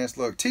even had a chance to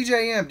look.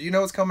 TJM, do you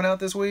know what's coming out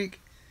this week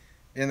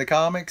in the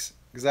comics?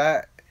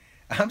 Because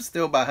I'm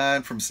still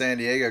behind from San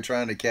Diego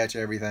trying to catch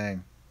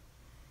everything.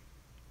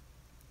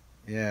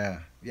 Yeah,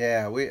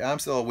 I'm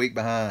still a week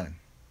behind.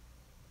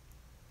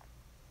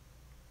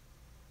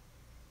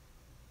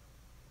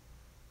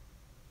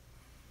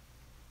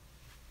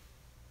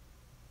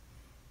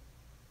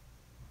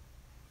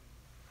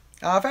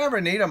 If I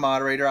ever need a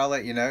moderator, I'll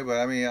let you know. But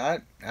I mean,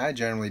 I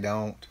generally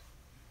don't.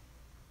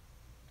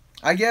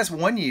 I guess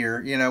one year,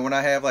 you know, when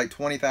I have like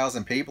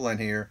 20,000 people in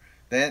here,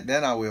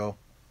 then I will.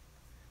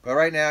 But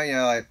right now, you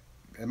know, like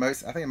at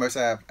most, I think at most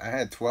I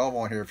had 12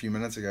 on here a few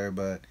minutes ago,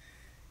 but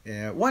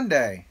yeah, one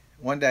day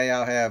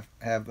I'll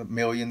have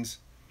millions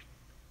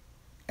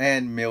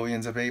and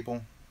millions of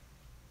people.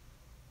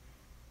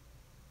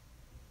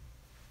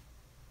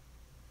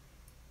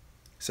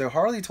 So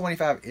Harley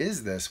 25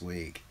 is this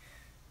week.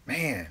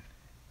 Man,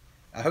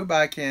 I hope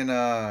I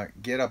can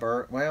get up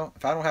early. Well,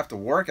 if I don't have to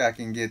work, I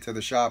can get to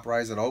the shop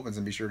right as it opens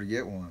and be sure to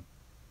get one.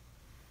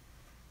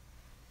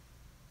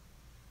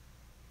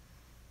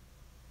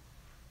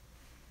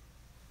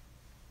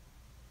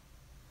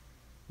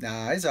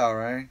 Nah, it's all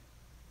right.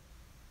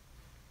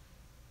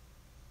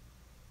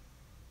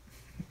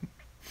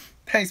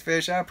 Thanks,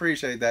 Fish. I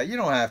appreciate that. You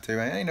don't have to,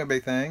 man. Ain't no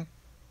big thing.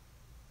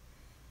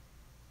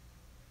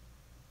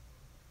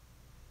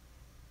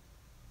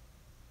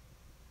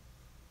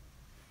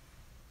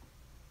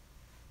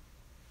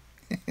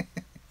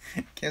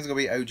 Kim's gonna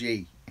be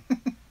OG.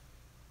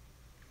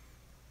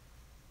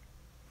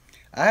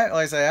 Like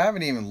I say, I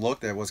haven't even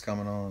looked at what's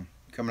coming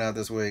out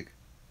this week.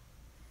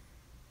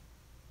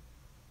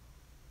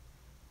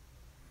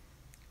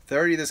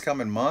 30 this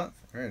coming month.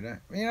 Right,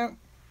 you know,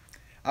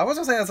 I was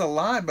gonna say that's a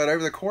lot, but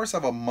over the course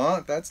of a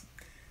month, that's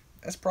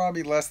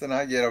probably less than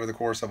I get over the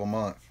course of a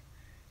month.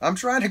 I'm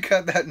trying to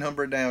cut that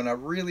number down. I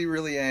really,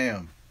 really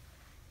am.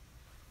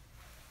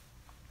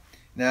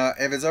 Now,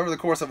 if it's over the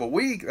course of a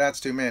week,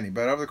 that's too many.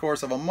 But over the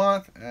course of a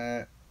month,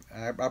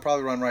 I'll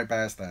probably run right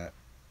past that.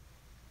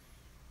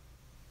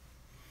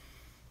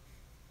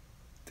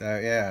 So,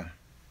 yeah.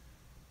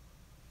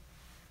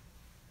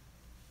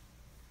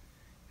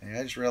 And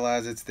I just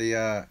realized it's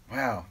the,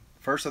 wow,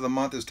 first of the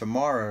month is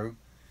tomorrow.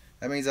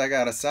 That means I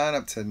got to sign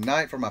up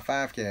tonight for my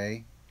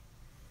 5K,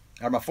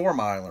 or my 4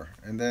 miler,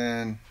 and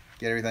then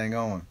get everything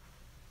going.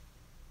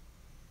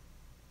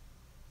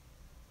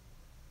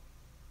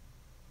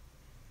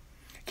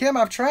 Kim,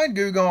 I've tried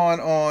Goo Gone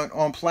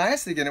on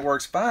plastic and it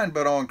works fine,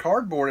 but on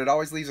cardboard it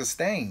always leaves a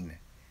stain.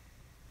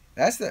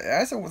 That's the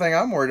thing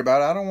I'm worried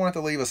about. I don't want it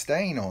to leave a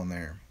stain on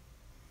there.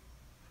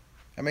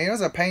 I mean, it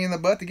was a pain in the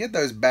butt to get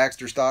those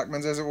Baxter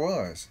Stockmans as it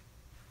was.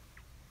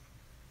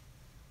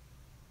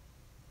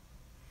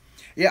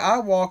 Yeah, I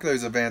walk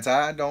those events.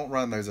 I don't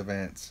run those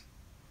events.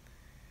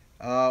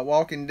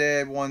 Walking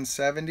Dead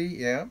 170,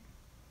 yeah.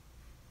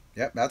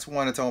 Yep, that's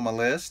one that's on my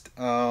list.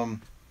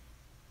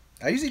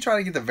 I usually try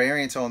to get the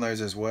variants on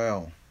those as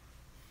well.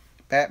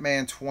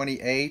 Batman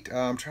 28.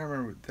 I'm trying to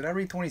remember. Did I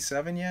read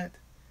 27 yet?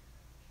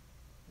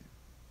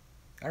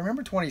 I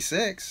remember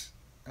 26.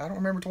 I don't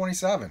remember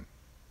 27.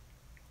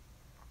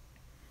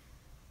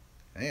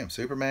 Damn,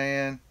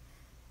 Superman.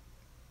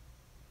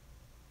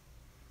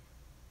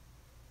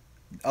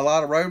 A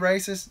lot of road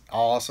races.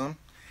 Awesome.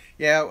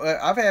 Yeah,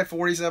 I've had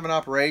 47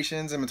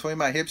 operations, and between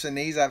my hips and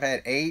knees, I've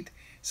had 8.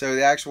 So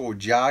the actual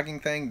jogging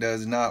thing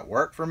does not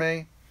work for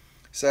me.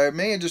 So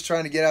me, just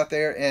trying to get out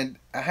there, and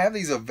I have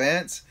these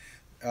events,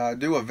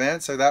 do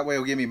events, so that way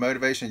it'll give me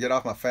motivation to get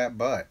off my fat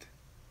butt.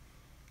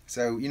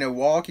 So, you know,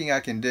 walking I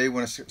can do.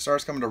 When it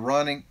starts coming to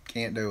running,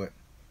 can't do it.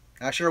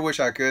 I sure wish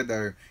I could,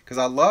 though, because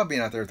I love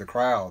being out there with the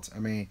crowds. I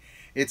mean,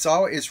 it's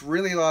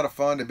really a lot of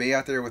fun to be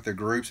out there with the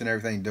groups and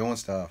everything doing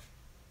stuff.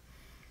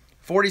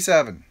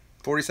 47.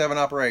 47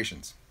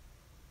 operations.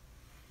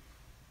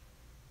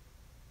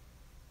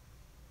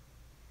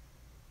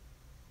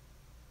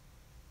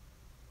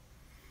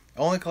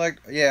 Only collect,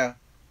 yeah.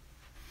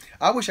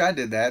 I wish I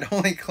did that.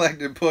 Only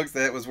collected books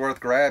that was worth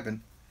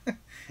grabbing.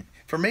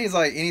 For me, it's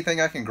like anything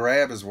I can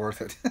grab is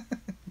worth it.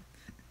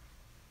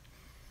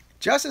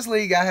 Justice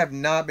League, I have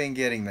not been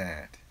getting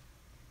that.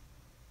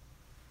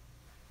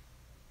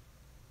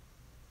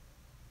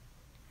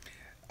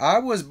 I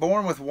was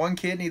born with one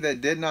kidney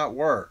that did not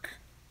work.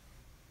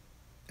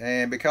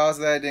 And because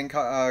of that, it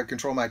didn't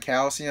control my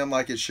calcium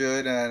like it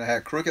should. And I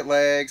had crooked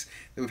legs.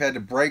 We've had to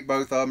break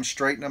both of them,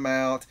 straighten them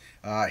out.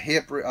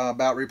 Hip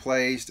about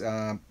replaced.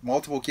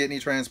 Multiple kidney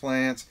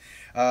transplants.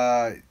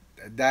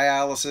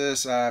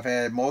 Dialysis. I've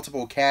had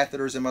multiple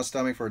catheters in my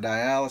stomach for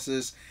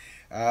dialysis.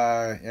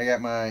 I got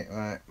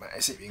my,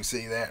 see if you can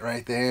see that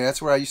right there. That's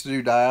where I used to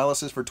do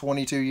dialysis for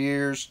 22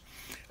 years.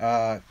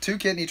 2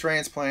 kidney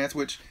transplants,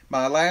 which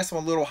my last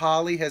one, Little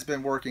Holly, has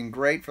been working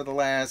great for the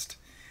last,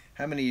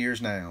 how many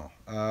years now?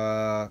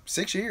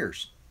 6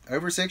 years.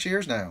 Over 6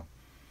 years now.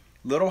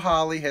 Little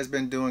Holly has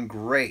been doing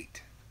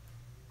great.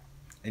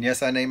 And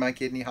yes, I named my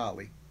kidney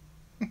Holly.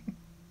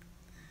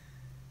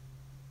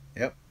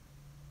 Yep.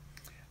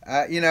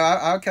 You know,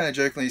 I'll kind of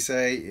jokingly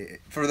say,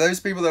 for those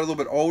people that are a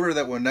little bit older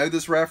that will know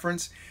this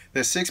reference,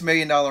 the $6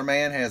 million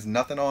man has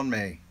nothing on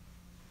me.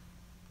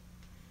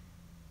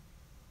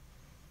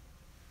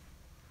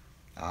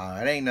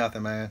 It ain't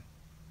nothing, man.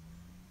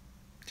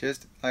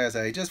 Just, like I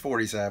say, just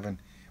 47.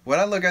 When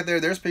I look out there,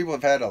 there's people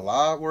that have had a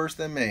lot worse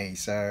than me,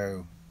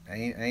 so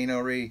ain't no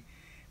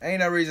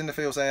reason to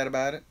feel sad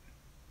about it.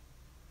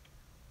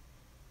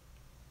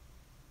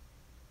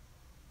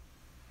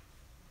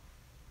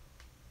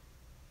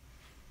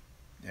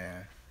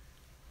 Yeah.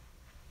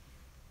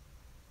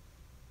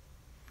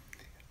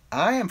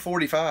 I am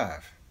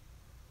 45.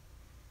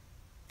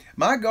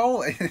 My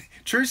goal,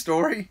 true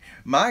story,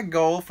 my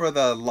goal for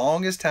the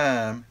longest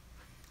time,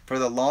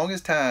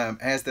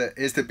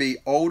 is to be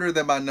older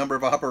than my number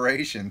of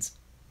operations.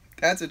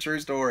 That's a true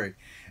story.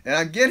 And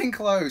I'm getting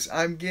close.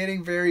 I'm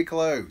getting very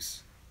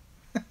close.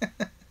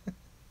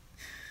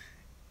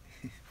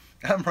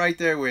 I'm right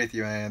there with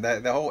you, man.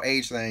 That the whole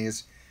age thing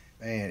is,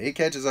 man, it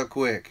catches up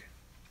quick.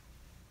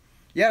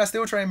 Yeah, I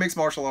still train mixed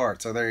martial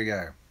arts, so there you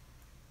go.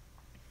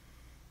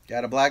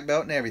 Got a black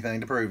belt and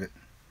everything to prove it.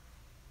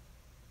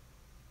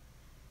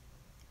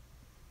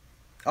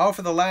 Oh,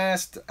 for the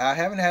last, I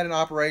haven't had an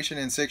operation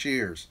in 6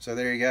 years, so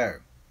there you go.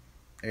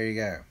 There you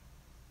go.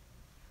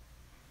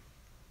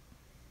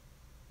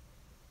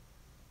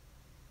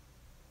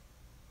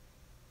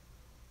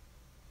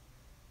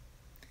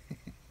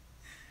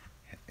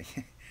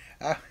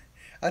 I,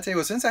 I tell you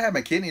what, since I had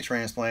my kidney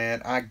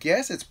transplant, I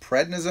guess it's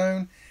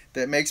prednisone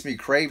that makes me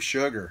crave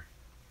sugar.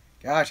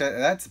 Gosh,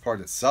 that's the part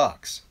that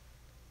sucks.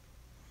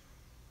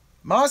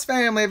 Moss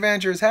Family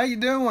Adventures, how you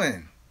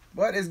doing?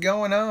 What is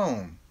going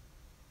on?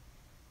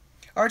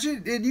 Aren't you?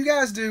 Did you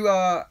guys do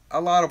a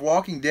lot of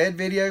Walking Dead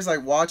videos,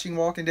 like watching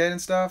Walking Dead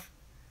and stuff?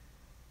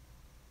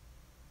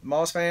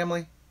 Moss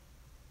Family.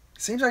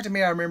 Seems like to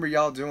me I remember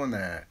y'all doing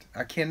that.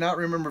 I cannot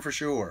remember for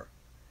sure.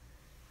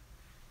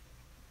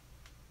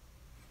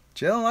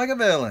 Chilling like a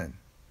villain.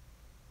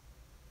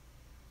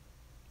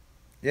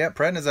 Yeah,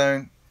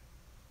 prednisone.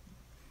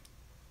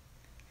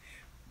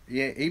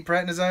 Yeah, eat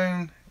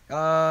prednisone.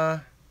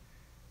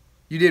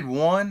 You did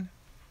one?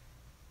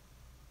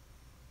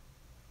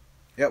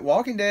 Yeah,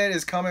 Walking Dead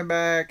is coming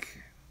back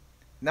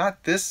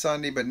not this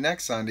Sunday, but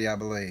next Sunday, I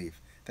believe.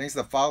 I think it's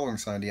the following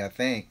Sunday, I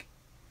think.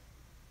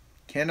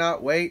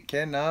 Cannot wait,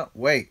 cannot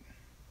wait.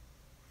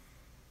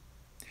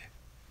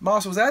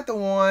 Moss, was that the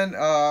one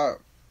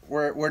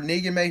where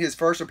Negan made his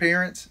first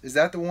appearance? Is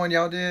that the one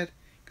y'all did?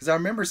 Because I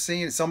remember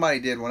seeing somebody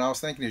did when I was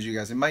thinking of you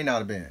guys. It may not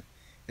have been.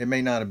 It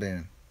may not have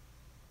been.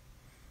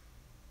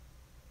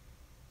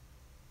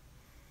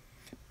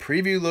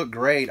 Preview looked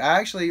great. I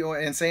actually,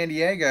 in San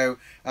Diego,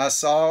 I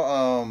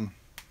saw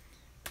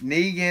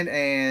Negan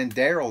and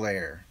Daryl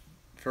there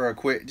for a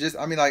quick, just,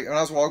 I mean, like, when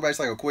I was walking by, just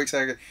like a quick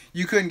second.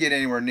 You couldn't get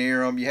anywhere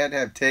near them. You had to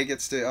have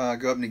tickets to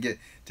go up and get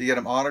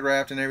them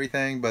autographed and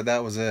everything, but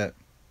that was it.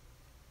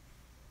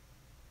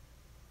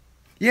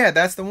 Yeah,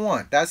 that's the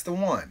one. That's the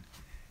one.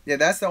 Yeah,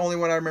 that's the only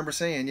one I remember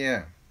seeing,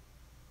 yeah.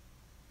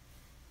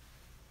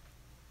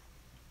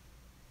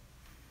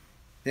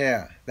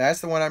 Yeah,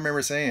 that's the one I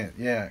remember seeing.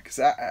 Yeah, because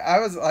I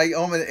was like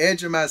on the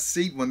edge of my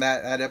seat when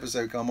that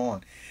episode come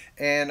on.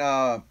 And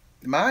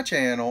my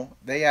channel,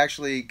 they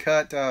actually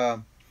cut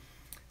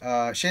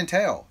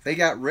Chantel. They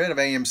got rid of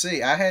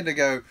AMC. I had to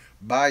go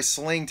buy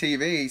Sling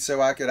TV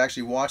so I could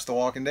actually watch The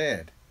Walking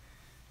Dead.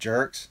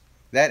 Jerks.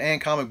 That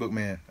and Comic Book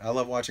Man. I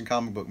love watching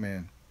Comic Book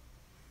Man.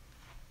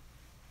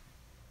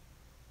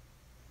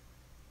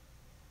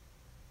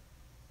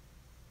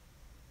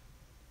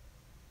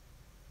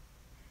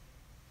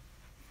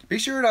 Be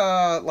sure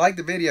to like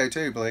the video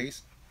too,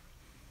 please.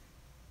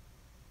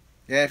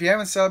 Yeah, if you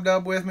haven't subbed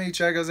up with me,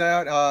 check us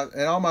out.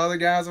 And all my other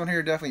guys on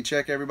here, definitely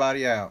check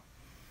everybody out.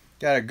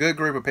 Got a good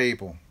group of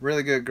people.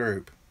 Really good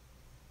group.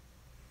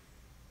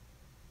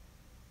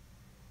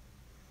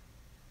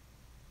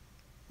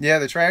 Yeah,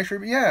 the trash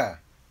group. Yeah.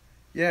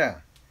 Yeah.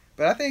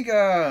 But I think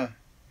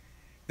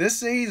this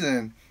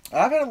season,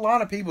 I've had a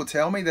lot of people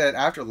tell me that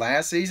after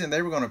last season,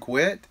 they were going to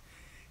quit.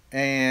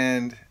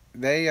 And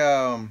they...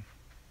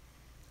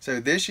 So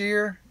this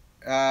year,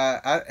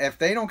 if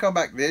they don't come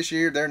back this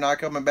year, they're not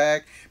coming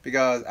back,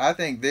 because I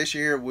think this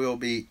year will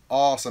be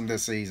awesome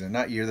this season.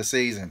 Not year, the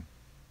season.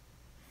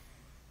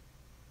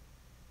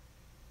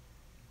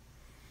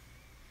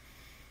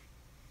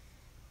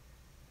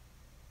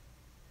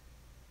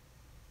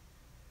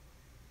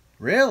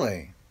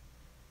 Really?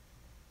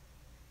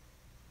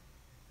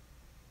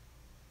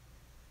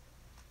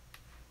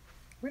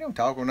 We don't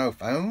talk on no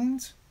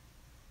phones.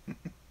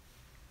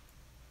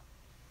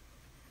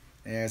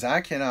 As I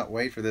cannot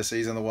wait for this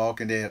season of The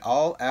Walking Dead.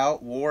 All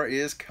Out War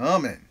is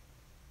coming.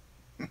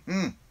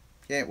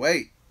 Can't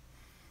wait.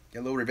 Get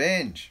a little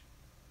revenge.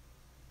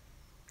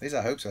 At least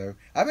I hope so.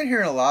 I've been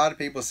hearing a lot of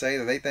people say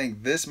that they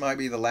think this might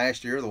be the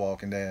last year of The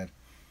Walking Dead.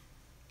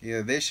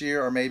 Either this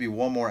year or maybe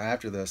one more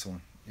after this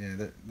one.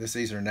 Yeah, this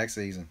season or next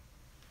season.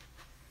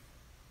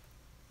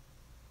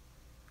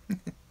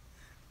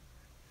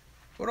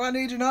 What do I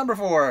need your number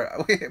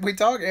for? We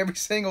talk every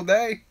single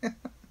day.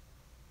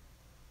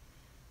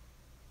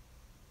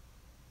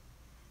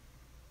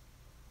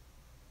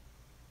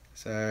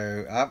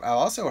 So I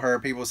also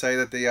heard people say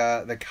that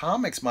the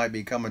comics might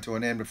be coming to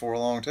an end before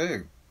long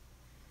too.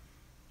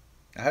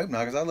 I hope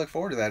not, because I look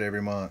forward to that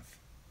every month.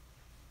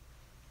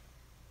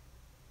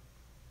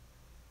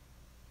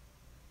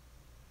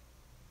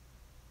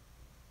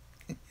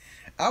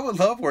 I would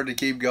love for it to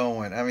keep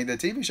going. I mean, the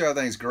TV show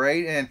thing's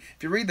great, and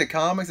if you read the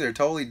comics, they're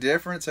totally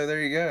different. So there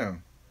you go.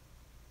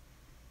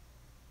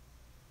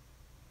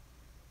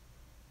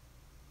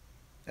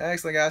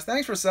 Excellent, guys.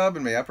 Thanks for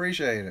subbing me. I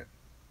appreciate it.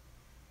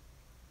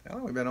 How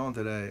long have we been on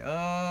today?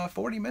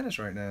 40 minutes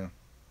right now.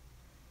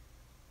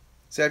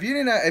 So if you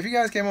didn't, if you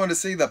guys came on to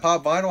see the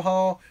Pop Vinyl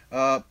haul,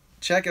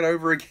 check it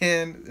over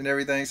again and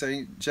everything, so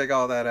you can check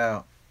all that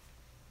out.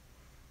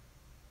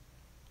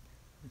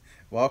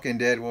 Walking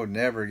Dead will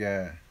never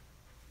go.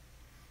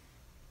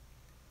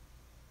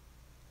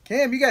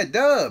 Cam, you got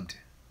dubbed.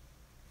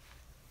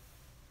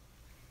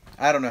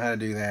 I don't know how to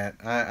do that.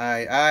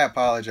 I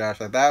apologize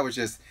for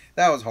that.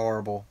 That was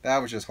horrible. That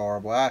was just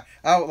horrible. I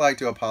would like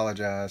to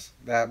apologize.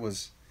 I would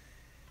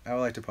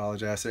like to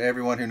apologize to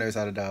everyone who knows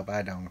how to dub.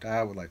 I don't.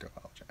 I would like to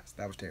apologize.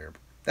 That was terrible.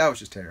 That was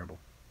just terrible.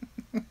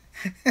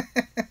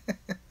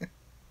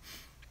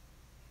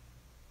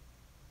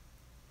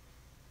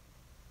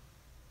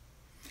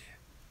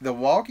 The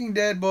Walking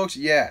Dead books,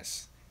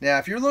 yes. Now,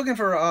 if you're looking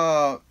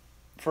for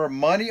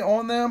money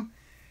on them,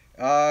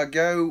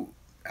 go.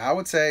 I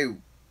would say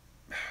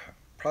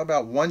probably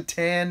about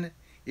 110,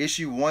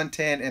 issue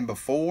 110 and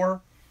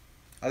before.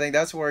 I think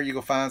that's where you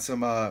can find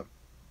some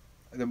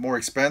the more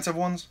expensive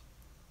ones.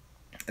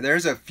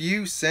 There's a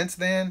few since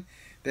then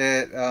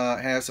that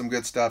have some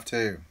good stuff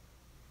too.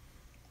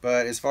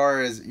 But as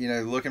far as, you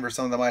know, looking for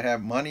something that might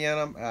have money in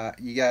them,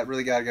 you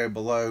really got to go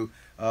below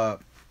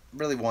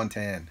really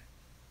 110.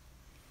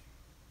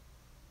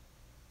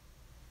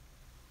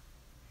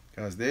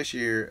 Because this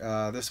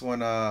year, this one,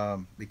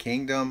 The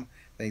Kingdom,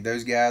 I think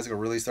those guys will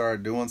really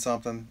start doing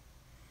something.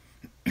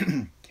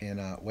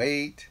 Cannot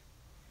wait.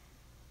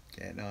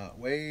 Cannot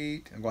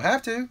wait. I'm going to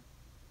have to.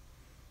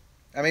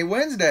 I mean,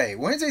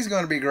 Wednesday's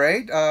going to be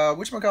great.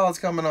 Whatchamacallit's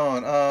coming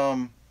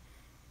on?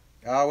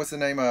 What's the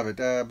name of it?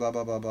 Blah,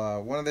 blah, blah, blah.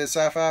 One of the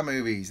sci-fi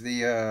movies.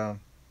 Dang.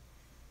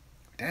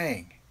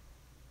 I'm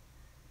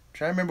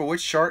trying to remember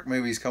which shark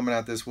movie's coming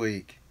out this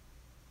week.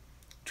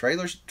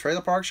 Trailer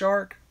Park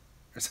Shark?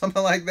 Or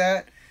something like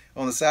that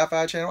on the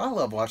Sci-Fi Channel. I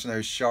love watching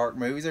those shark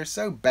movies. They're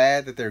so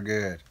bad that they're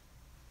good.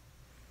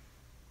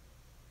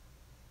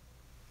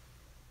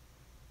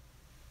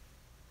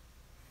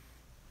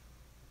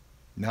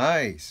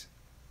 Nice.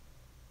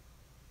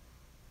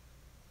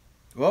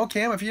 Well,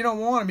 Kim, if you don't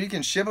want them, you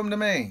can ship them to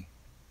me.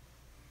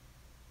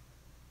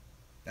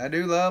 I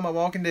do love my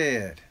Walking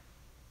Dead.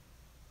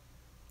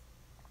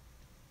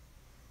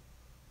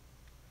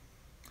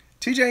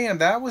 TJM,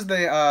 that was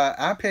the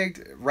I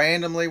picked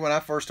randomly when I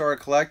first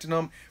started collecting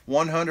them.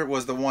 100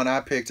 was the one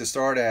I picked to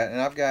start at, and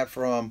I've got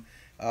from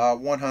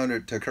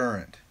 100 to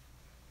current.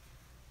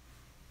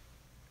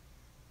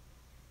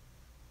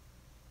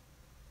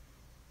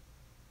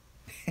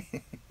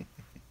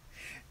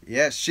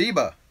 Yes,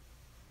 Sheba.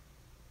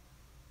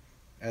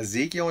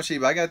 Ezekiel and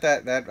Sheba. I got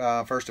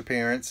that first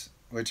appearance,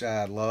 which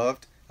I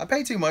loved. I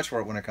paid too much for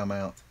it when it come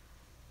out.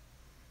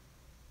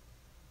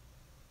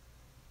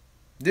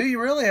 Do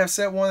you really have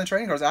set one of the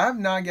trading cards? I have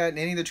not gotten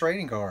any of the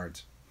trading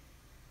cards.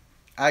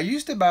 I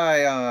used to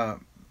buy,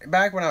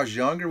 back when I was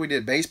younger, we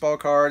did baseball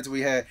cards.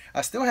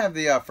 I still have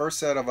the first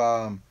set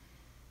of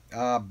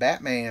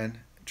Batman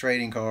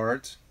trading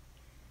cards.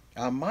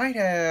 I might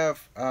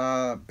have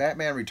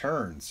Batman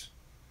Returns.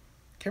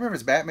 Can't remember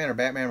if it's Batman or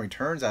Batman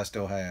Returns I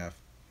still have.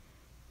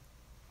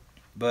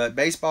 But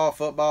baseball,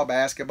 football,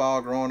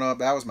 basketball, growing up,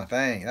 that was my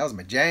thing. That was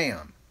my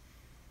jam.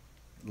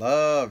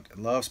 Loved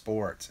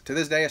sports. To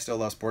this day, I still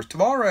love sports.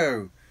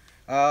 Tomorrow,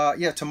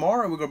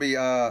 tomorrow we're gonna be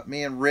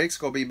me and Rick's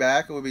gonna be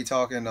back. We'll be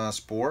talking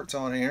sports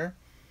on here.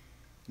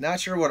 Not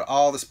sure what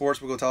all the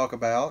sports we're gonna talk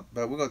about,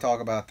 but we're gonna talk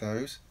about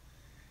those.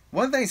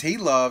 One of the things he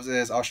loves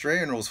is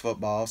Australian rules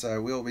football,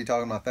 so we'll be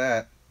talking about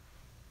that.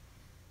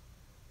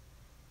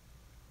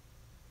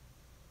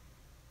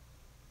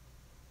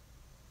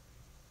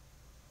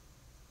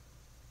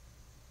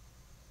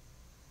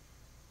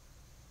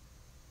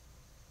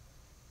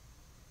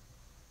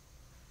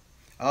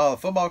 Oh,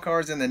 football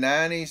cards in the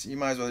 90s, you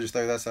might as well just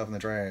throw that stuff in the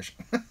trash.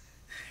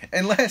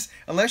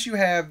 unless you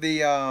have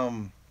the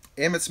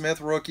Emmitt Smith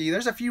rookie.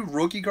 There's a few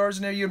rookie cards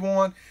in there you'd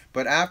want,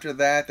 but after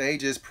that, they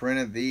just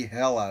printed the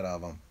hell out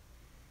of them.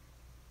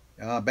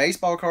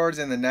 Baseball cards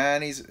in the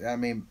 90s, I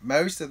mean,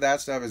 most of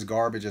that stuff is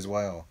garbage as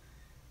well.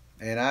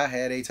 And I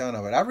had a ton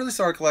of it. I really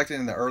started collecting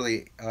in the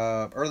early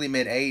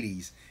mid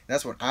 80s.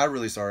 That's when I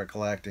really started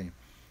collecting.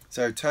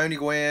 So Tony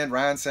Gwynn,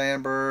 Ryan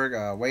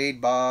Sandberg, Wade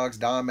Boggs,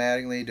 Don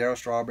Mattingly, Darryl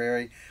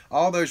Strawberry,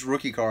 all those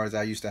rookie cards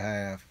I used to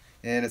have.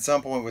 And at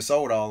some point we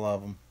sold all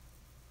of them.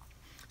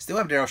 Still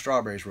have Darryl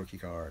Strawberry's rookie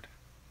card.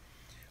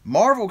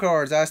 Marvel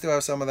cards, I still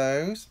have some of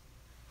those.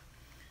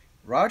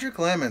 Roger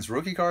Clemens,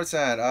 rookie card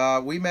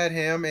signed. We met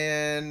him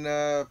in,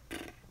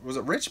 was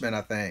it Richmond,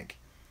 I think.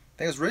 I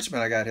think it was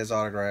Richmond I got his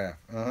autograph.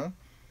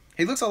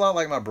 He looks a lot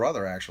like my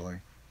brother, actually.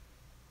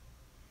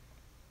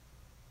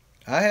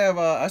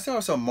 I still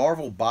have some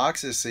Marvel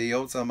boxes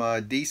sealed, some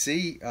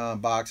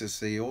DC boxes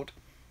sealed.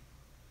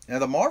 Now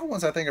the Marvel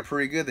ones I think are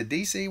pretty good. The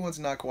DC ones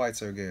not quite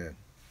so good.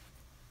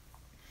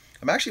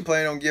 I'm actually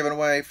planning on giving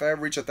away, if I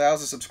ever reach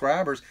 1,000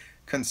 subscribers,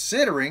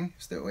 considering,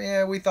 still,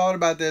 yeah, we thought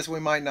about this, we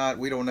might not,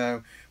 we don't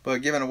know,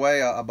 but giving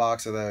away a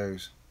box of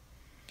those.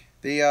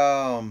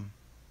 The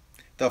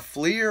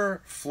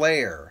Fleer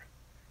Flare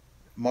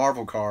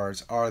Marvel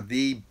cards are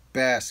the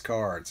best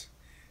cards.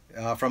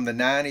 From the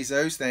 90s,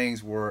 those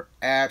things were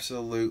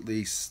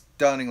absolutely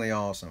stunningly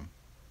awesome.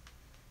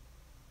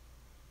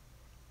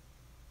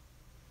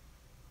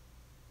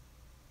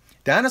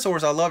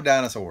 Dinosaurs, I love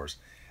dinosaurs.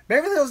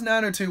 Beverly Hills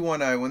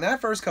 90210, when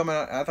that first came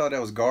out, I thought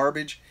that was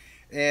garbage.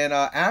 And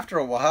after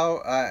a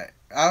while, I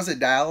was at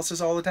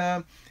dialysis all the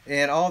time,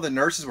 and all the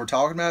nurses were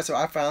talking about it, so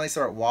I finally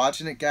started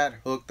watching it, got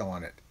hooked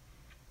on it.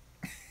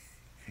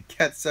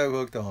 Got so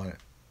hooked on it.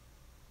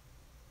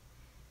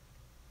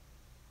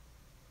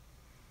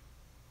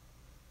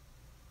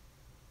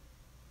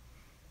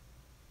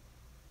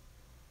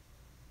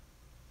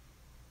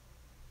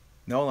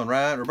 Nolan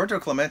Ryan, Roberto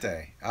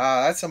Clemente.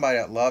 Ah, that's somebody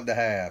I'd love to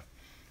have.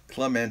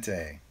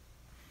 Clemente.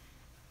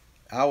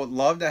 I would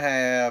love to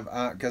have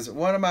because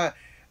one of my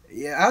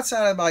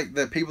outside of like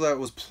the people that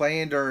was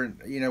playing during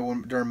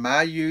during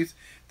my youth,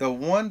 the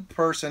one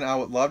person I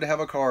would love to have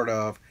a card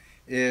of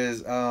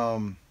is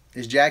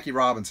Jackie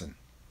Robinson.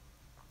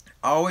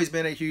 Always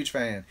been a huge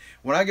fan.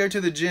 When I go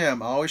to the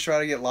gym, I always try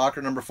to get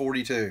locker number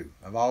 42.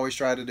 I've always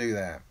tried to do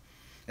that.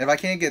 If I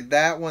can't get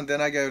that one, then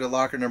I go to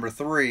locker number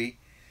 3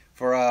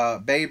 for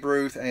Babe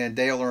Ruth and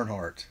Dale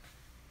Earnhardt.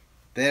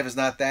 Then if it's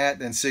not that,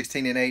 then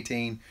 16 and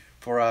 18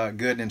 for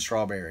Gooden and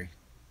Strawberry.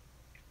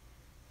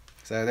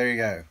 So there you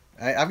go.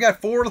 I've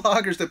got 4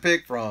 lockers to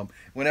pick from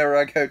whenever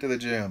I go to the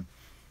gym.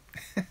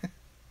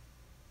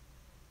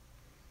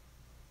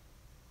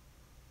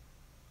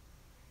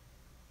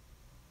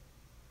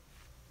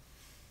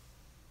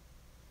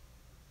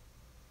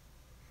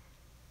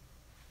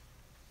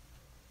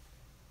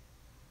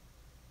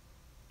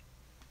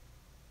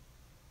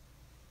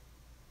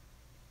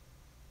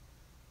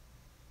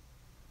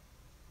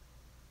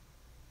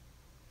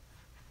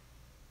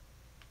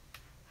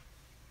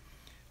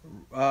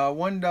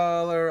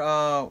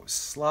 $1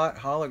 slot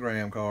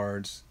hologram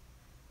cards.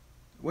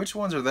 Which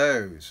ones are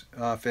those,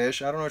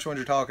 Fish? I don't know which ones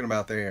you're talking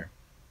about there.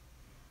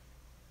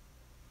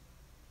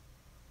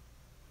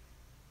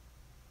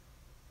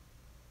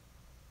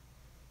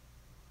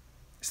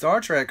 Star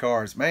Trek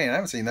cards. Man, I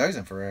haven't seen those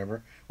in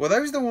forever. Well,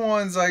 those the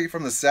ones like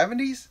from the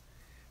 70s?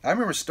 I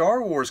remember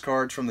Star Wars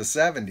cards from the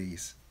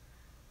 70s.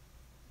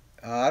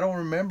 I don't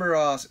remember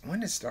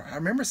when did Star I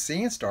remember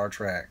seeing Star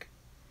Trek.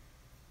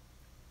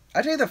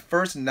 I tell you the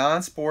first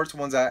non-sports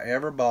ones I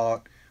ever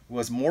bought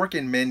was Mork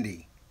and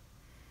Mindy.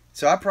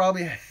 So I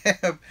probably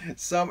have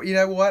some, you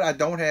know what? I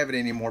don't have it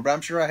anymore, but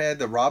I'm sure I had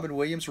the Robin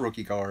Williams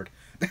rookie card.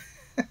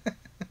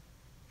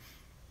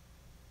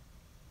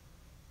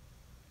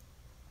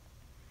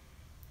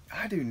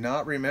 I do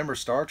not remember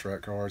Star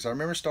Trek cards. I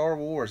remember Star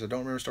Wars. I don't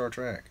remember Star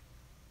Trek.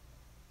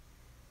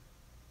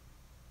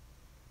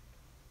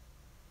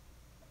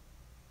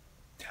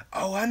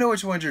 Oh, I know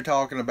which ones you're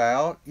talking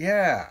about.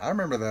 Yeah, I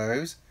remember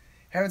those.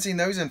 Haven't seen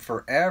those in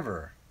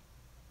forever.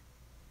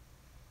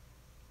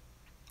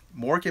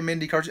 Mork and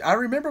Mindy cartoons. I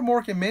remember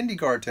Mork and Mindy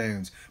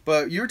cartoons,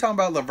 but you were talking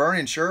about Laverne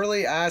and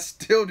Shirley. I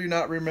still do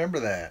not remember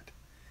that.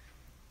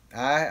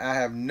 I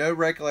have no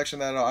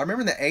recollection of that at all. I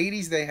remember in the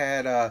 80s they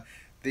had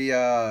the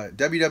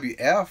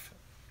WWF,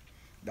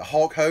 the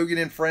Hulk Hogan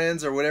and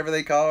Friends, or whatever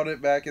they called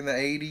it back in the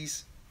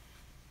 80s.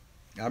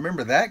 I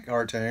remember that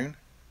cartoon.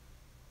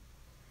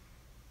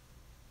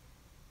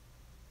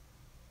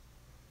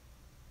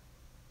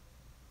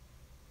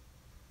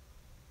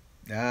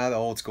 Ah, the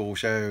old school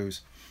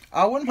shows.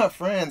 One of my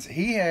friends,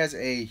 he has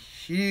a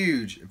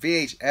huge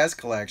VHS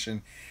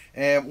collection.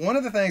 And one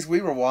of the things we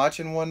were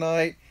watching one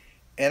night,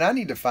 and I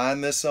need to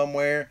find this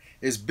somewhere,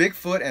 is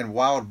Bigfoot and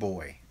Wild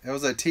Boy. It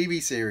was a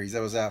TV series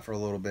that was out for a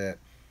little bit.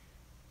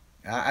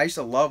 I used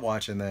to love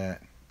watching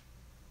that.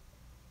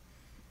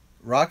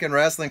 Rock and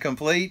Wrestling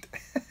Complete.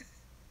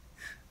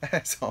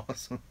 That's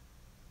awesome.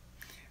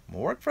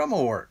 Mork from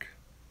Ork.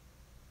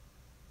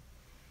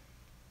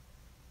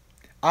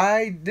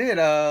 I did,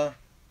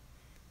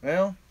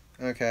 well,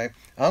 okay.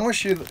 I'm going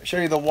to show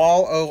you the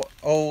wall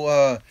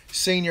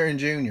senior and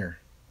junior.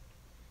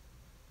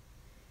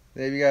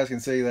 There you guys can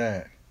see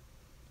that.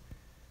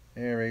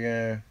 There we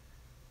go.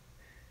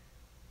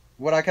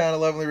 What I kind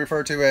of lovingly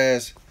refer to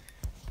as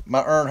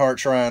my Earnhardt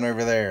shrine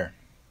over there.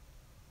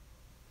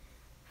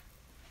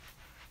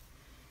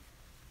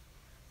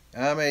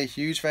 I'm a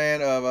huge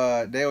fan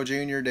of Dale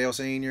Jr., Dale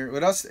Sr.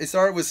 It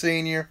started with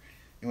Senior,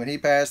 and when he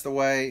passed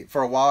away,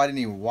 for a while I didn't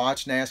even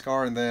watch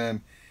NASCAR, and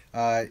then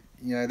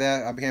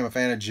then I became a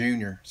fan of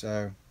Junior.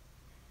 So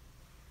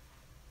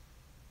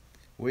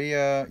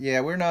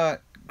we're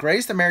not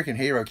Greatest American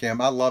Hero, Kim.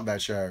 I love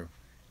that show.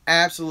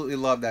 Absolutely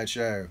loved that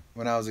show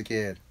when I was a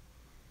kid.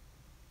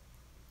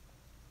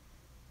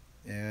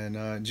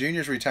 And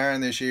Junior's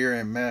retiring this year,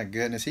 and my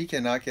goodness, he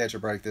cannot catch a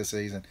break this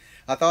season.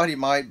 I thought he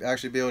might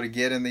actually be able to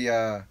get in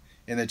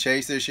the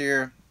chase this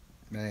year.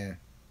 Man,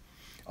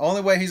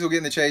 only way he's gonna get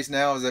in the chase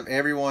now is if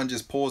everyone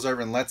just pulls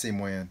over and lets him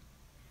win,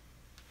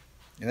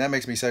 and that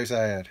makes me so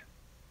sad.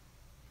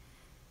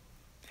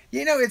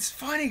 You know, it's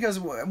funny because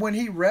when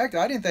he wrecked,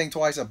 I didn't think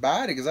twice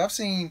about it because I've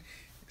seen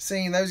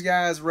those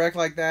guys wreck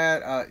like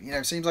that.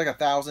 It seems like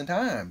 1,000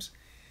 times.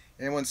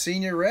 And when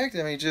Senior wrecked,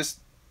 I mean, just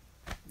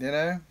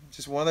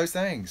one of those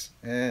things.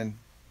 And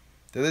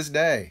to this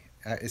day,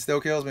 it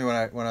still kills me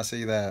when I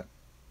see that.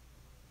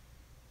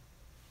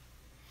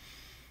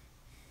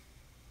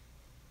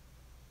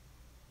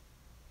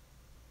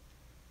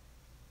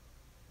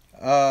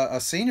 A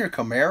senior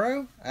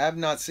Camaro? I have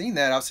not seen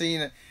that. I've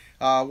seen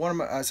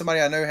one of somebody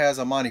I know has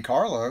a Monte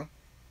Carlo.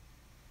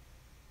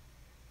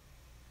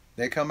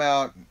 They come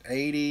out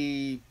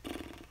 80.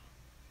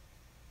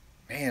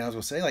 Man, I was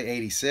gonna say like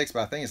 86,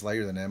 but I think it's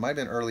later than that. It might have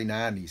been early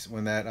 90s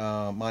when that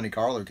Monte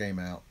Carlo came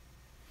out.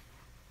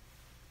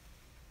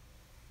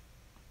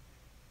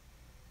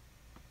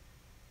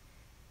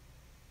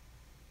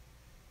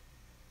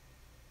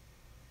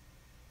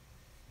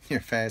 You're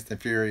Fast and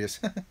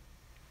Furious.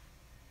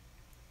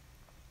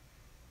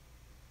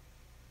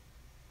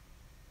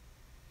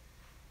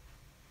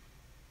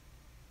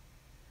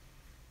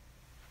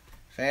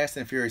 Fast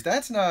and Furious.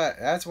 That's not.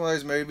 That's one of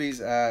those movies.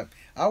 I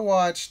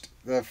watched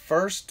the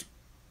first.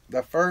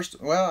 The first.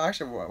 Well, I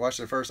actually watched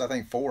the first. I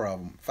think four of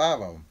them.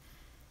 Five of them.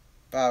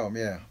 Five of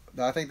them. Yeah.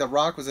 I think The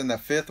Rock was in the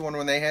fifth one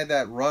when they had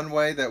that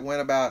runway that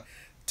went about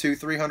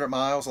 200-300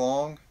 miles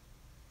long.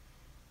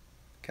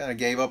 Kind of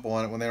gave up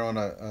on it when they were on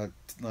a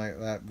like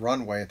that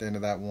runway at the end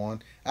of that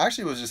one. I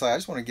actually was just like, I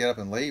just want to get up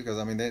and leave because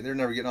I mean they're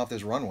never getting off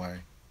this runway.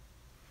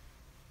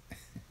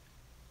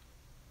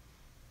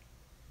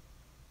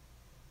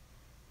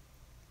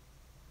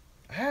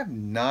 I have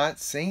not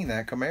seen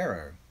that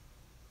Camaro.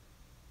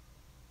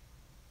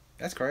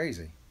 That's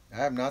crazy. I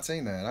have not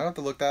seen that. I have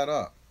to look that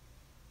up.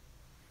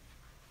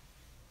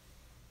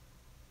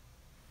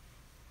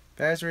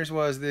 Fast Race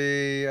was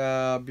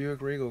the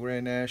Buick Regal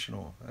Grand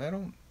National. I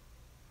don't.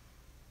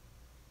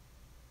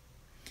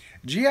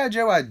 G.I.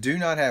 Joe, I do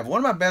not have. One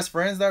of my best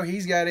friends, though,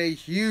 he's got a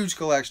huge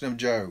collection of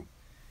Joe.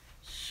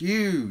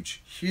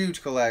 Huge,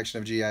 huge collection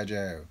of G.I.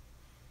 Joe.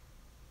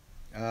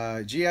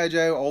 G.I.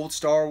 Joe, old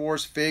Star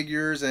Wars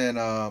figures, and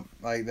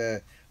like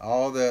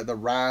all the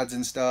rides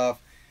and stuff.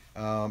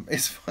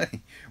 It's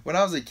funny. When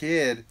I was a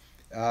kid,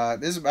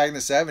 this is back in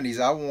the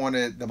 70s, I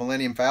wanted the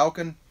Millennium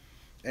Falcon,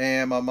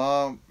 and my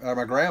mom, or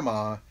my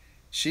grandma,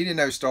 she didn't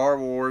know Star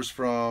Wars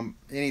from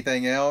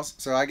anything else,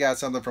 so I got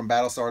something from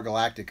Battlestar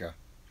Galactica.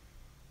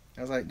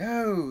 I was like,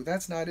 no,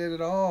 that's not it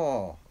at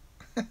all.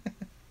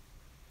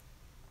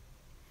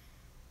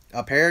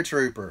 A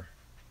paratrooper.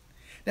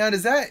 Now,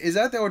 is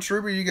that the old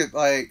trooper you could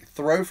like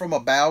throw from a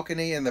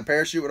balcony and the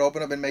parachute would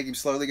open up and make him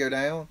slowly go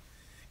down?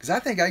 Because I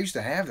think I used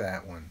to have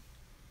that one.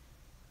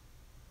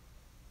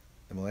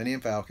 The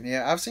Millennium Falcon.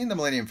 Yeah, I've seen the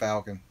Millennium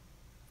Falcon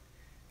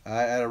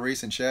at a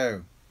recent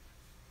show.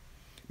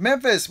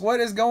 Memphis, what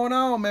is going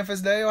on,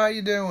 Memphis Dale? How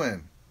you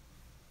doing?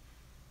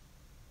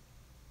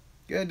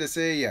 Good to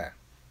see ya.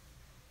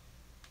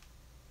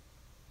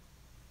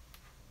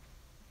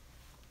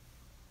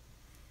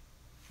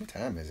 What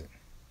time is it?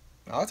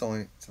 Oh, it's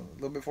a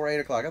little before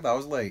 8 o'clock. I thought it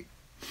was late.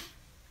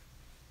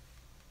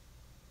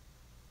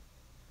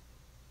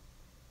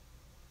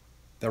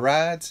 The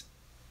rides?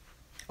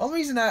 Only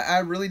reason I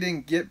really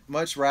didn't get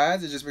much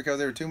rides is just because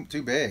they were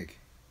too big.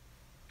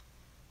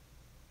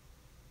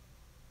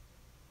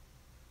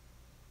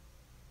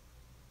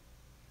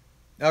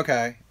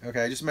 Okay,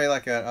 okay. Just made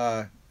like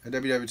a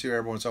WW2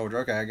 Airborne Soldier.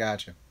 Okay, I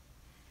got you.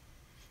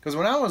 Because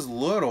when I was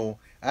little,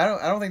 I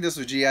don't think this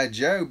was GI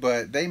Joe,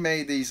 but they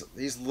made these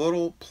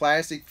little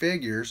plastic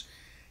figures,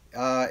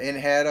 and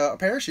had a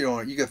parachute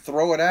on it. You could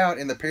throw it out,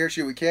 and the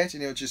parachute would catch,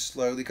 and it would just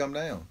slowly come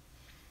down.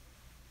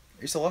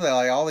 I used to love that.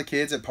 Like all the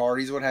kids at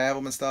parties would have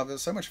them and stuff. It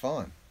was so much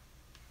fun.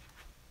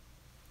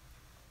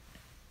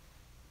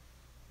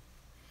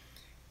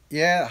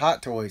 Yeah,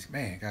 Hot Toys.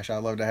 Man, gosh,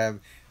 I'd love to have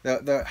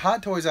the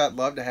Hot Toys. I'd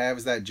love to have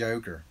is that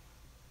Joker.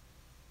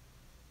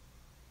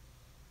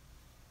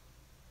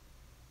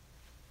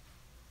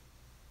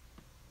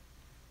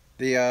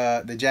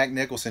 The Jack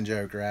Nicholson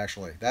Joker,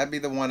 actually. That'd be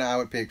the one I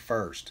would pick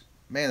first.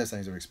 Man, those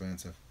things are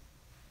expensive.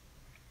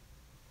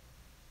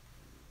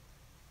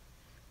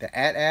 The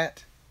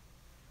At.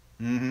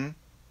 Mm-hmm.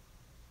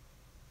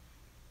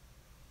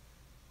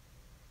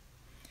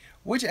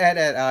 Which At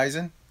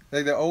Eisen?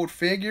 Like the old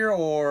figure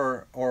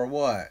or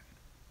what?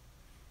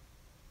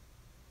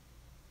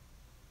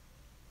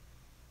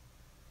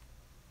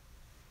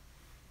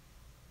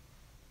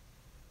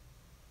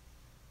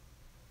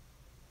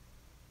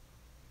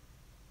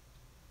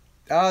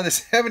 Oh, the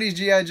 70s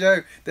G.I.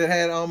 Joe that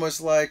had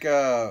almost like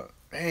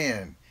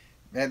man,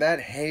 that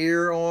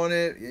hair on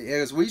it.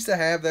 It was, we used to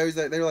have those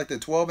that they were like the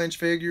 12-inch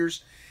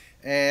figures,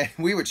 and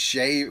we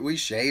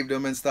shaved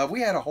them and stuff.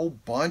 We had a whole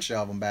bunch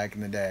of them back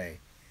in the day.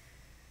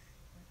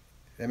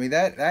 I mean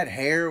that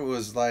hair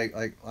was like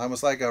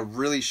almost like a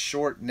really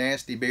short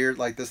nasty beard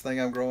like this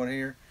thing I'm growing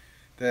here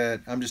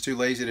that I'm just too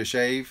lazy to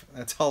shave.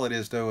 That's all it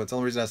is to it. It's the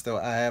only reason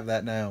I have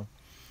that now.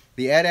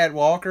 The At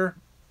Walker,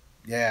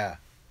 yeah.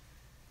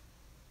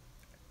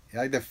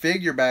 Like the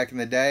figure back in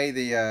the day,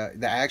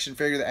 the action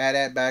figure, the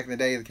At back in the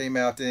day that came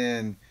out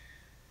in,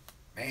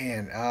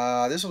 man,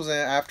 this was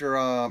after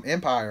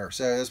Empire,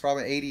 so that's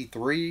probably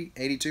 83,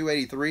 82,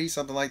 83,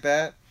 something like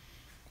that.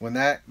 When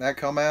that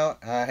come out,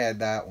 I had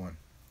that one,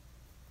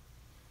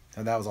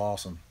 and that was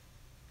awesome.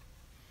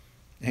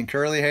 And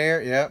curly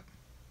hair, yep.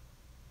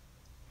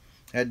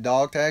 Had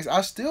dog tags. I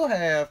still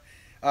have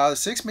the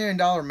 $6 Million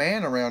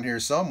Man around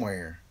here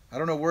somewhere. I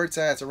don't know where it's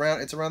at.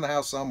 It's around the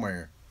house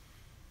somewhere.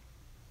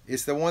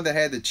 It's the one that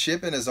had the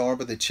chip in his arm,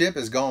 but the chip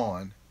is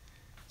gone.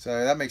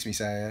 So that makes me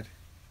sad.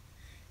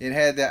 It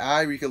had that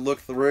eye where you could look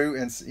through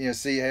and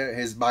see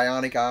his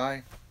bionic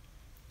eye.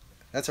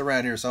 That's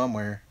around here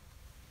somewhere.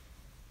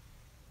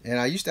 And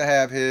I used to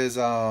have his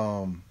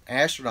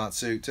astronaut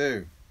suit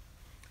too.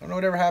 I don't know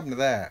whatever happened to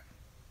that.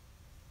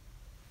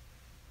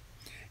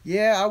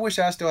 Yeah, I wish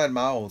I still had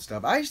my old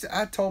stuff. I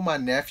told my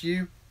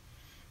nephew,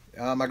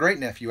 my great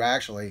nephew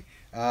actually,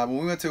 when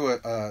we went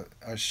to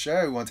a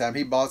show one time,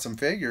 he bought some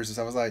figures, and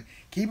so I was like,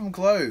 keep them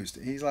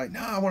closed. He's like,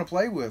 no, I want to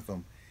play with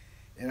them.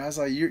 And I was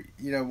like,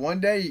 one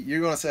day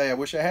you're gonna say, I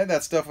wish I had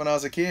that stuff when I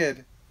was a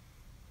kid.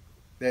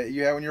 That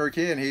you had when you were a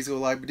kid. And he's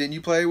like, but didn't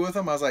you play with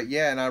them? I was like,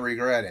 yeah, and I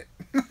regret it.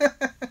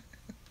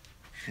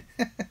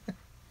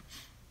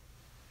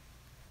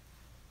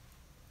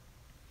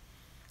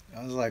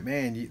 I was like,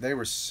 man, they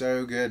were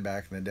so good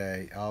back in the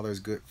day. All those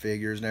good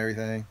figures and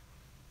everything.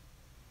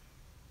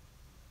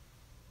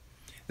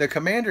 The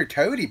Commander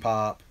Cody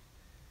pop,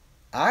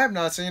 I have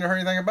not seen or heard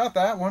anything about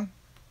that one.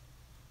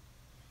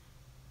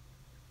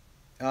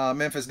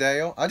 Memphis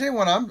Dale. I tell you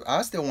what,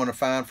 I still want to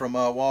find from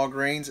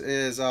Walgreens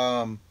is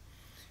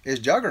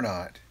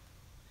Juggernaut.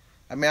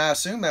 I mean, I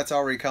assume that's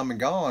already come and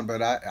gone,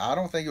 but I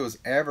don't think it was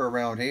ever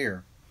around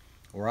here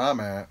where I'm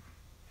at.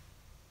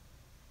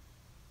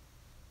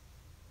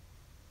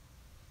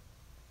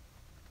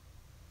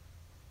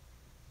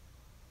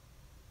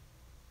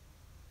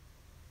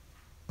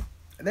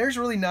 There's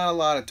really not a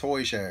lot of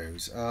toy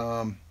shows.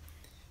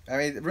 I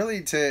mean,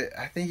 really,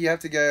 I think you have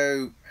to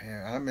go.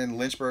 I'm in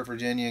Lynchburg,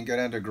 Virginia, and go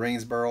down to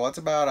Greensboro. That's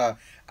about a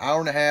hour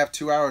and a half,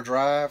 2 hour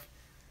drive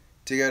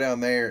to go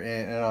down there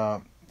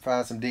and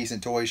find some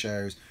decent toy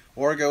shows,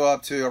 or go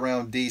up to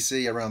around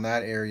DC, around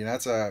that area.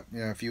 That's a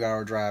a few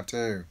hour drive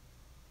too.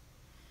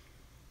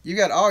 You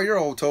got all your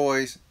old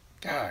toys.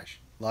 Gosh,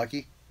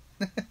 lucky.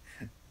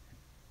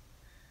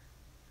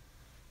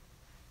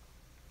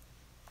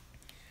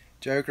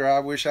 Joker, I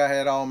wish I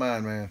had all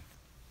mine, man.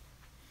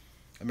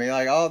 I mean,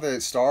 like all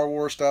the Star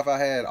Wars stuff I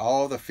had,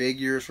 all the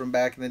figures from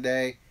back in the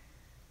day.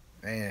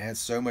 Man, I had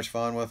so much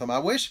fun with them. I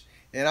wish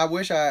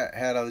I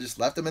had just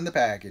left them in the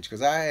package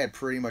because I had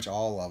pretty much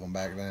all of them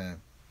back then.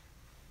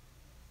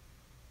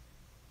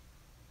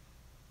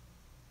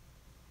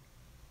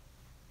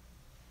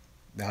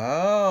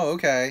 Oh,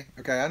 okay.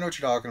 Okay, I know what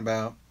you're talking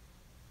about.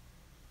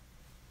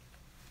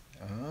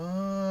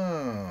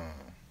 Oh.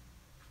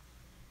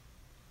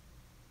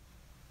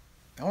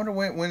 I wonder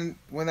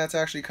when that's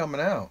actually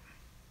coming out.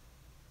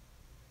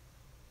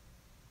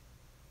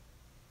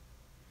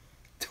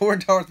 Tore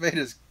Darth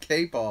Vader's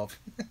cape off.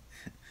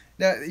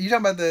 Now, you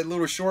talking about the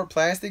little short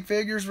plastic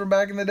figures from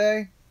back in the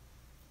day?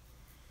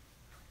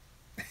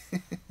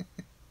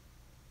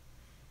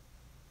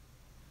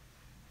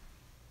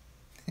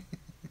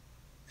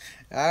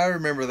 I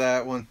remember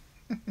that one.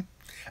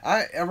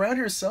 I around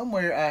here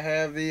somewhere I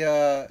have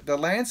the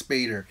land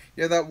speeder.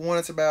 Yeah, that one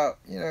that's about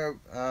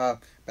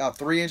about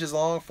 3 inches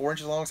long, 4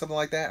 inches long, something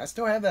like that. I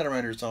still have that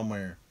around here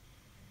somewhere.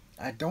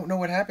 I don't know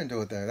what happened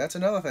to it though. That's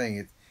another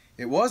thing.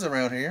 It was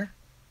around here.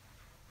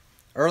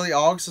 Early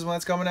August is when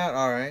it's coming out.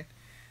 All right,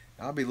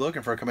 I'll be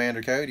looking for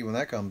Commander Cody when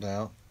that comes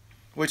out.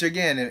 Which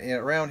again,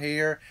 around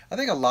here, I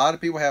think a lot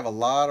of people have a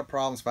lot of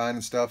problems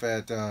finding stuff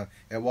at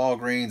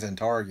Walgreens and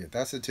Target.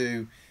 That's the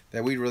two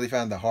that we really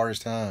find the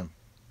hardest time.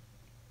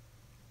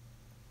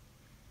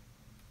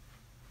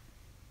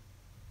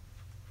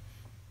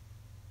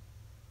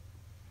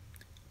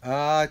 2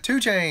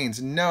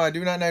 Chainz. No, I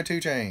do not know 2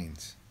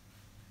 Chainz.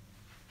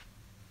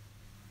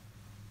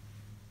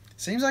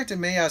 Seems like to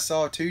me I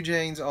saw 2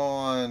 Chainz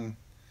on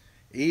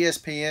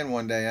ESPN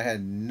one day. I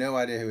had no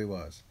idea who he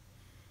was.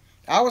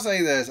 I will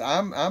say this: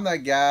 I'm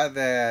that guy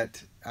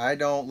that I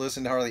don't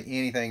listen to hardly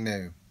anything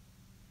new.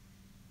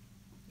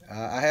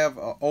 I have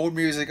old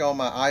music on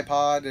my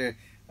iPod.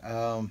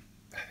 I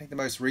think the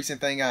most recent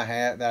thing I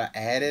had that I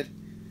added.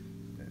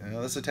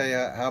 This will tell you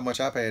how much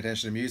I pay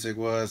attention to music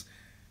was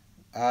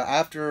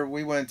after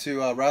we went to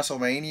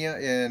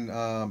WrestleMania in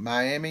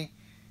Miami.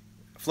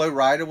 Flo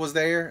Rida was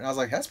there, and I was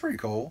like, "That's pretty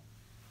cool."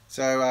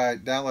 So I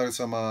downloaded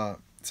some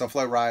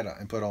Flo Rida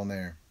and put on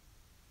there.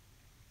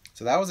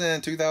 So that was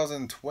in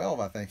 2012,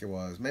 I think it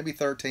was, maybe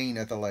 13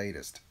 at the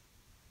latest.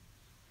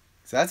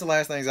 So that's the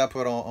last things I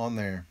put on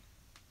there.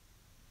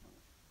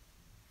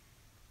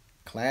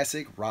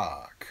 Classic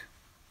rock.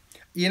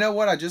 You know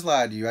what? I just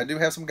lied to you. I do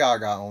have some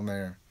Gaga on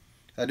there.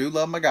 I do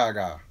love my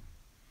Gaga.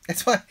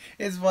 It's funny.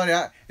 It's funny.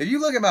 If you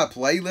look at my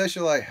playlist,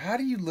 you're like, how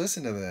do you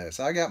listen to this?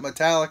 I got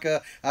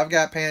Metallica. I've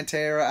got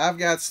Pantera. I've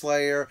got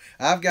Slayer.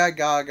 I've got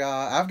Gaga.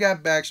 I've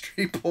got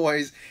Backstreet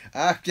Boys.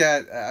 I've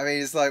got. I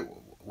mean, it's like,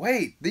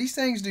 wait, these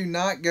things do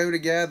not go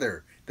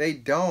together. They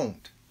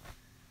don't.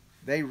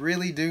 They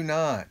really do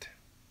not.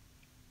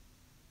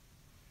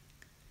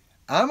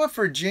 I'm a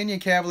Virginia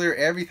Cavalier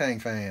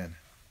everything fan.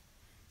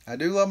 I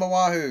do love my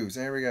Wahoos.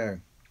 There we go.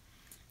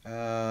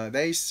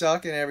 They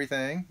suck in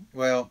everything.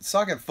 Well,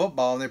 suck in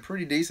football, and they're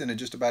pretty decent at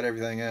just about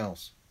everything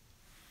else.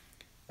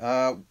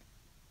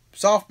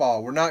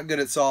 Softball. We're not good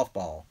at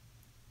softball.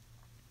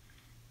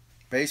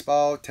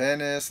 Baseball,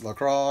 tennis,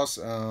 lacrosse,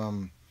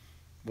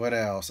 what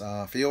else?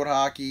 Field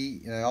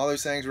hockey, all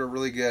those things we're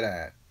really good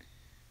at.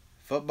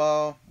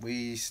 Football,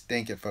 we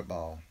stink at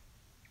football.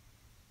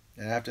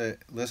 And I have to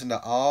listen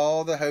to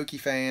all the Hokie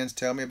fans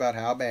tell me about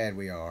how bad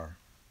we are.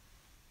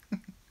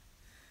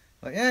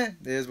 Like, it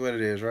is what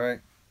it is, right?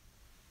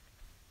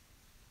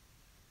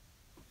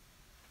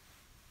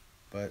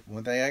 But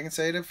one thing I can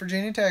say to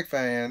Virginia Tech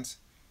fans,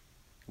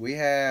 we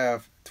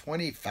have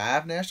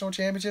 25 national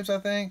championships, I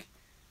think.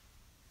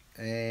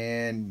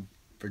 And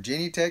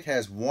Virginia Tech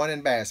has one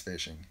in bass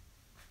fishing.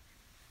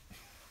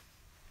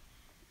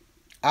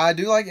 I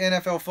do like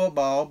NFL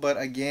football, but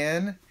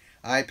again,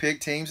 I pick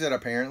teams that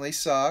apparently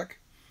suck.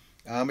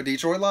 I'm a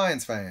Detroit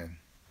Lions fan.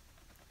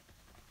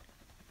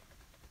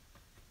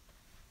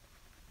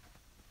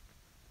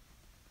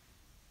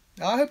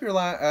 I hope your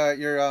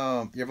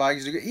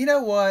Vikings do good. You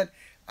know what?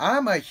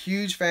 I'm a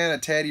huge fan of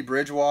Teddy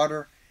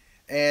Bridgewater,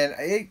 and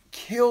it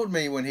killed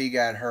me when he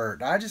got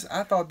hurt. I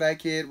thought that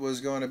kid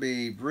was going to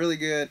be really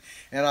good,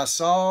 and I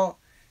saw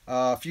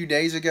a few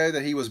days ago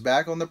that he was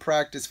back on the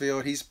practice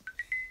field.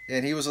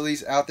 He was at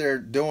least out there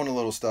doing a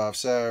little stuff.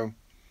 So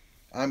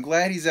I'm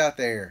glad he's out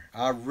there.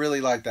 I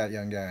really like that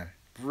young guy.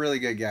 Really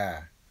good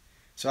guy.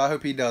 So I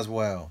hope he does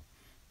well.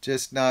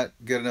 Just not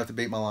good enough to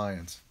beat my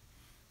Lions.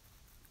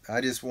 I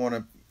just want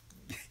to.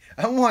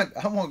 I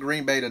want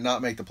Green Bay to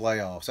not make the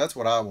playoffs. That's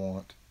what I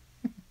want.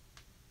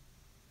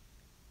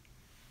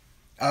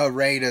 A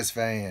Raiders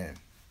fan.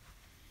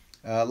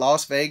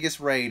 Las Vegas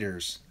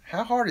Raiders.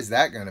 How hard is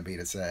that going to be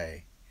to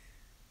say?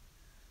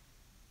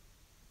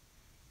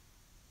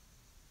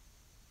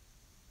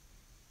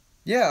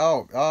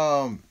 Yeah.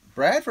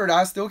 Bradford.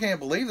 I still can't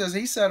believe this.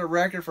 He set a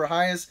record for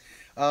highest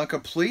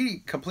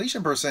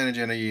completion percentage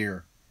in a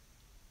year.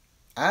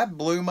 I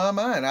blew my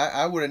mind.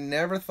 I would have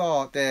never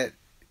thought that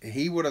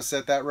he would have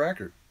set that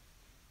record.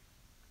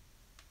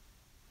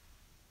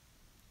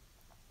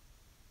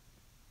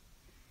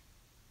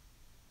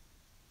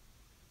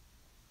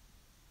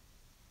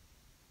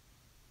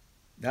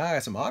 Now I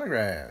got some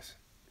autographs.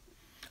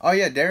 Oh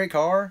yeah, Derek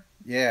Carr.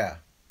 Yeah,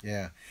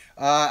 yeah.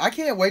 I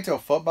can't wait till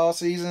football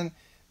season.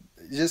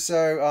 Just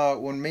so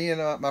when me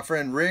and my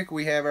friend Rick,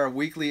 we have our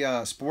weekly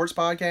sports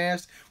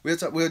podcast.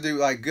 We'll do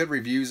like good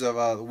reviews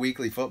of the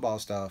weekly football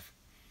stuff.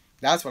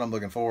 That's what I'm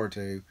looking forward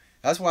to.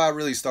 That's why I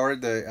really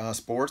started the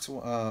sports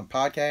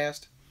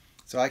podcast.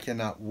 So I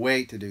cannot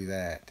wait to do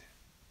that.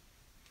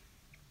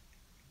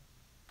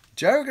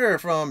 Joker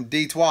from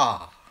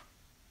Detroit.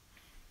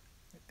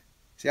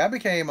 See, I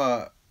became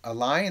a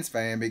Lions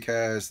fan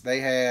because they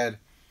had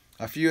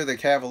a few of the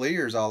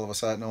Cavaliers all of a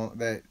sudden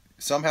that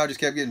somehow just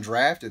kept getting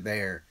drafted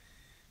there.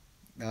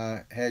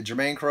 Had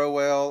Jermaine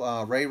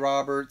Crowell, Ray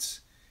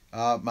Roberts,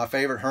 my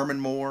favorite Herman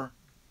Moore,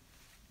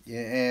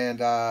 and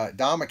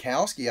Don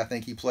Mikowski. I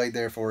think he played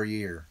there for a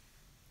year.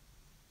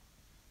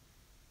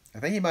 I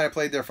think he might have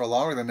played there for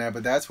longer than that,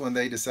 but that's when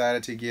they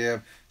decided to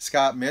give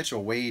Scott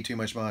Mitchell way too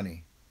much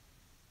money.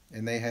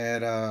 And they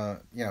had,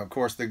 of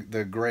course,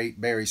 the great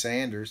Barry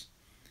Sanders.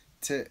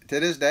 To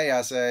this day,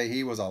 I say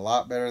he was a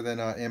lot better than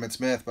Emmitt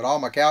Smith. But all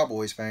my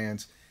Cowboys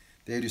fans,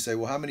 they just say,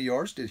 well, how many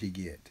yards did he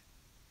get?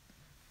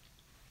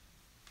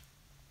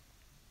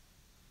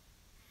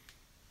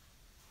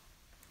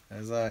 I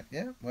was like,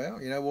 yeah,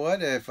 well, you know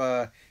what?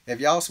 If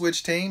y'all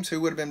switched teams, who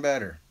would have been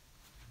better?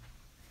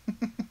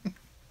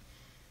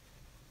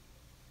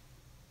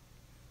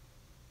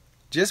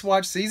 Just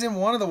watched season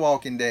 1 of The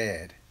Walking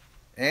Dead.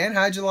 And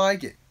how'd you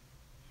like it?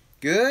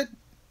 Good?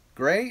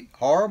 Great?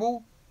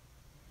 Horrible?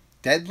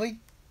 Deadly?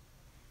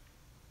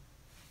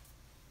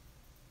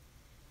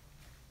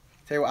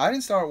 Tell you what, I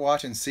didn't start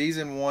watching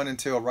season 1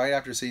 until right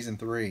after season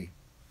 3.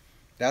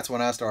 That's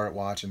when I started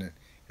watching it.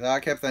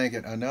 I kept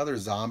thinking, another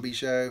zombie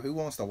show? Who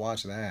wants to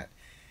watch that?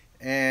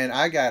 And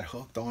I got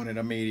hooked on it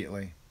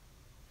immediately.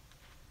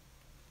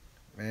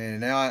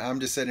 And now I'm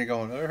just sitting here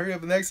going, oh, hurry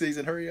up the next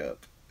season, hurry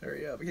up.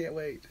 Hurry up, I can't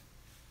wait.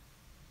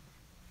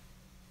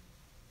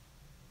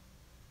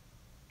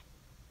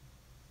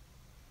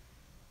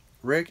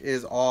 Rick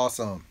is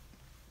awesome.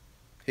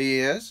 He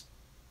is.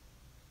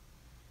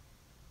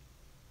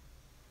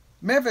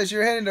 Memphis,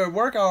 you're heading to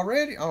work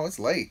already? Oh, it's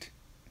late.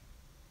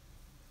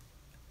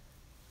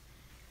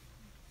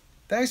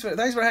 Thanks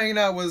for hanging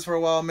out with us for a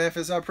while,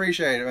 Memphis. I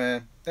appreciate it,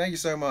 man. Thank you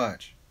so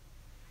much.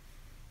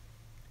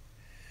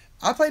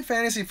 I played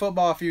fantasy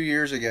football a few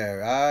years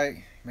ago.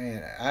 I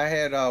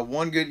had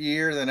one good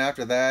year. Then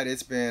after that,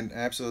 it's been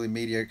absolutely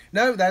mediocre.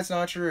 No, that's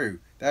not true.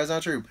 That is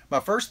not true. My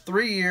first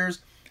 3 years,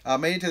 I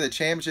made it to the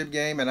championship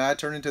game, and I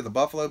turned into the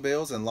Buffalo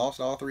Bills and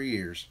lost all 3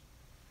 years.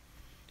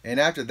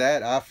 And after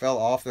that, I fell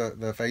off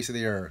the face of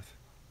the earth.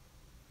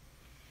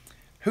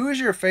 Who is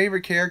your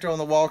favorite character on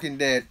The Walking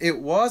Dead? It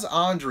was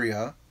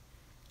Andrea.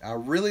 I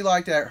really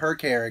liked her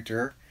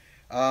character.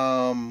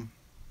 T-Dog,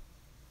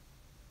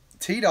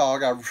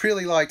 I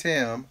really liked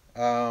him.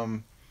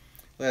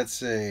 Let's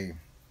see.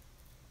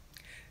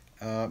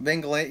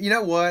 Then Glenn. You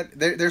know what?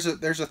 There's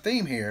a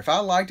theme here. If I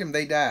liked him,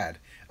 they died.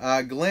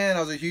 Glenn, I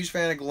was a huge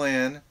fan of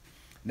Glenn.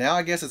 Now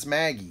I guess it's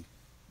Maggie.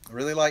 I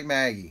really like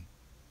Maggie.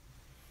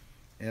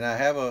 and I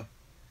have a,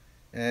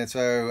 and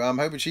so I'm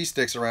hoping she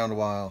sticks around a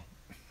while.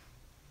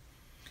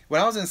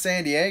 When I was in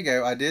San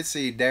Diego, I did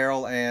see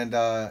Daryl and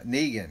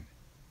Negan,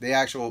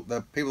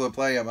 the people that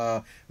play him,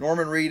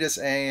 Norman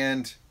Reedus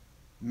and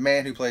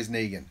man who plays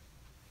Negan.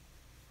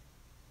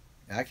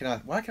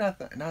 Why can I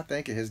not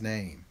think of his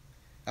name?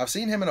 I've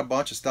seen him in a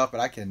bunch of stuff, but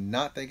I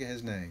cannot think of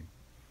his name.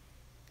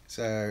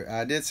 So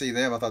I did see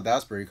them. I thought that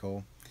was pretty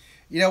cool.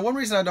 You know, one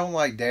reason I don't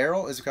like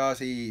Daryl is because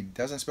he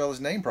doesn't spell his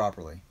name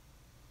properly.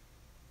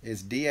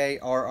 It's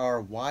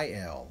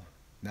Darryl.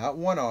 Not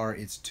one R,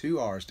 it's two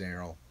R's,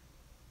 Daryl.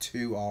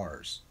 Two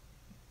R's.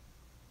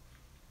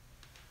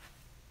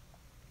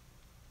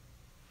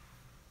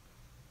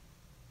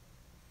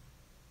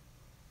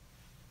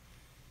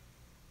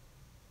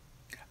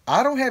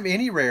 I don't have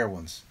any rare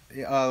ones.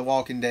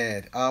 Walking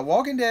Dead.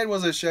 Walking Dead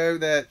was a show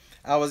that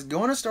I was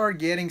going to start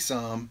getting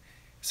some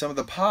of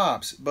the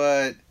pops,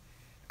 but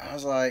I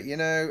was like,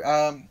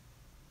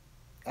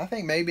 I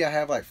think maybe I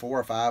have like 4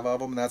 or 5 of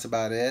them, and that's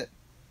about it.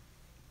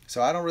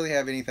 So I don't really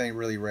have anything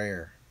really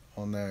rare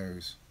on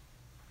those.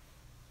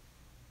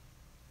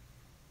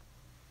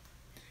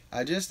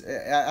 I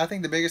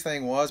think the biggest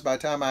thing was by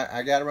the time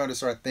I got around to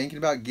start thinking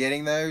about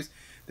getting those,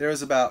 there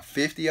was about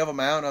 50 of them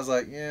out, and I was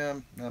like, yeah,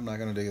 I'm not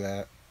going to do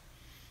that.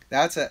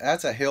 That's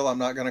a hill I'm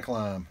not going to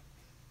climb.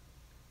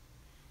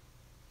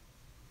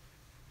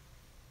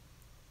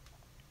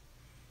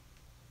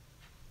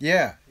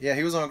 Yeah, yeah,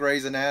 he was on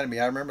Grey's Anatomy.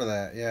 I remember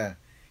that. Yeah,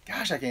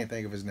 gosh, I can't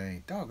think of his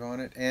name.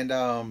 Doggone it. And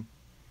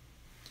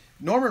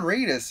Norman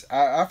Reedus,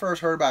 I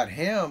first heard about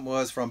him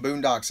was from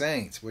Boondock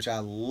Saints, which I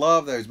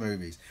love those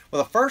movies.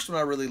 Well, the first one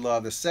I really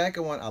loved. The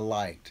second one I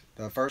liked.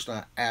 The first one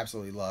I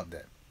absolutely loved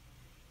it.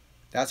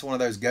 That's one of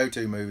those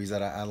go-to movies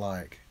that I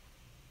like.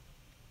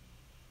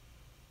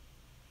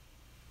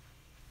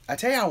 I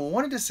tell you, I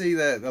wanted to see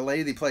the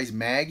lady that plays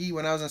Maggie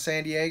when I was in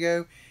San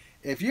Diego.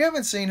 If you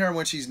haven't seen her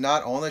when she's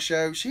not on the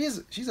show,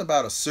 she's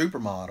about a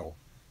supermodel.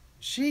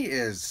 She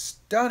is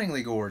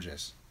stunningly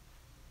gorgeous.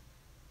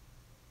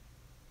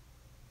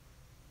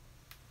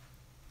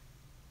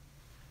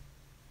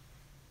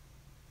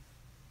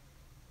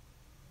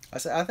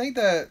 I think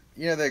that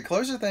the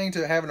closer thing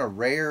to having a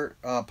rare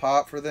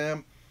pop for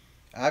them,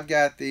 I've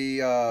got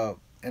the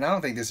and I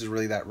don't think this is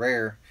really that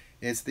rare.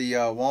 It's the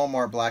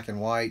Walmart black and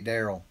white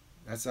Daryl.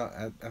 I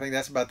think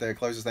that's about the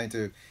closest thing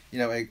to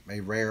a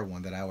rare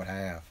one that I would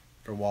have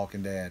for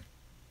Walking Dead.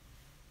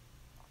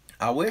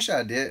 I wish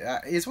I did.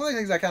 It's one of the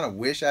things I kind of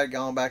wish I'd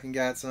gone back and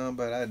got some,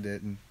 but I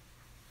didn't.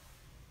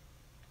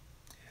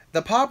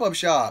 The pop-up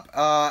shop.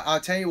 I'll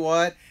tell you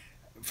what.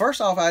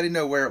 First off, I didn't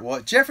know where it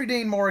was. Jeffrey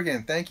Dean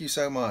Morgan, thank you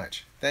so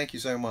much. Thank you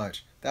so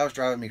much. That was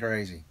driving me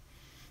crazy.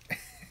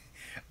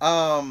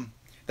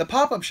 The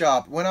pop-up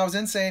shop, when I was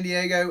in San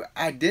Diego,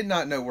 I did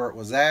not know where it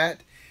was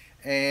at.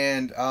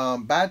 And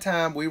by the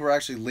time we were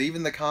actually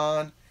leaving the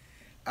con,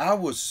 I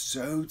was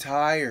so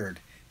tired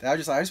that I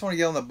just want to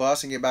get on the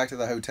bus and get back to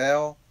the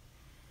hotel.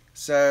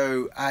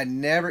 So I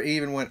never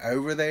even went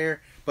over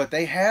there. But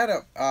they had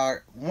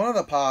one of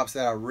the pops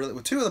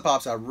that two of the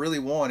pops I really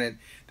wanted.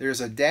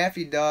 There's a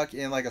Daffy Duck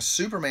in like a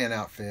Superman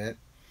outfit,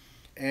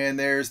 and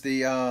there's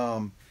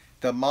the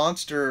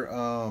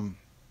monster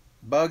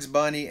Bugs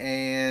Bunny,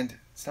 and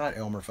it's not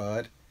Elmer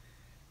Fudd.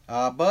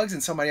 Bugs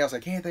and somebody else. I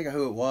can't think of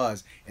who it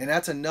was, and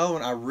that's another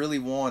one I really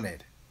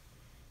wanted,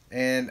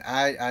 and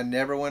I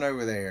never went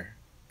over there,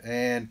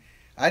 and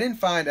I didn't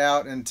find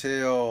out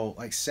until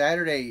like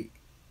Saturday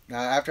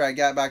after I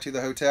got back to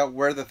the hotel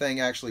where the thing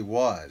actually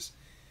was.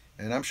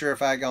 And I'm sure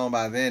if I had gone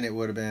by then, it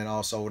would have been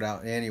all sold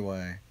out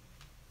anyway.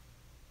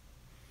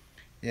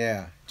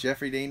 Yeah,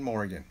 Jeffrey Dean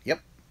Morgan.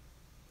 Yep.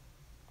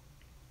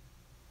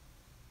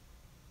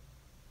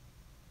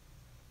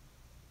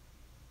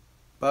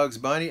 Bugs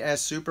Bunny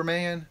as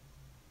Superman?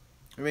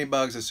 I mean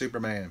Bugs as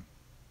Superman.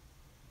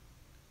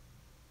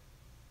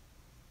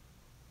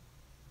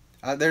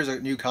 There's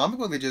a new comic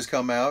book that just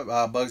come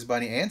out, Bugs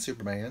Bunny and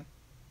Superman.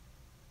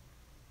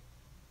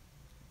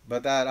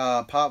 But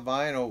that pop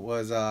vinyl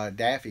was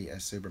Daffy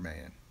as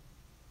Superman.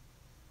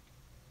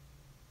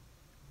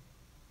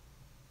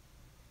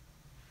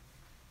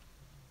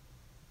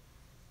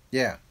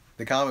 Yeah,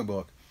 the comic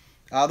book.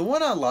 The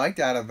one I liked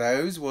out of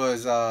those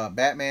was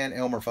Batman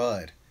Elmer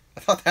Fudd. I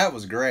thought that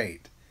was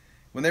great.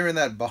 When they were in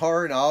that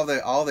bar and all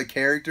the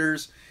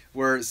characters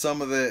were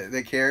some of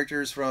the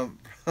characters from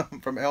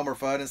from Elmer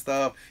Fudd and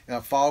stuff.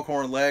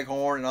 Foghorn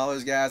Leghorn and all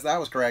those guys. That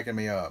was cracking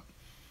me up.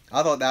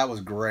 I thought that was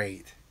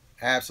great.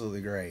 Absolutely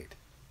great.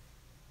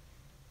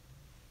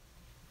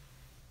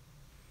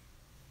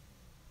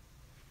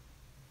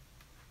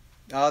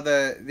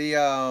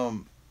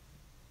 The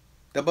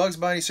Bugs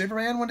Bunny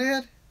Superman one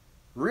did?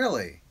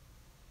 Really?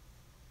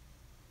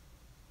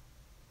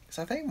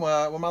 So I think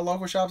one of my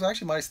local shops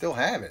actually might still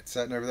have it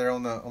sitting over there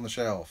on the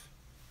shelf.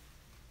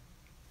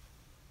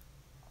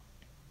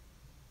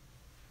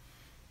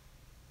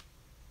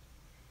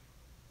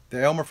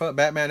 The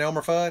Batman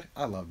Elmer Fudd.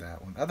 I love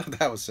that one. I thought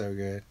that was so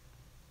good.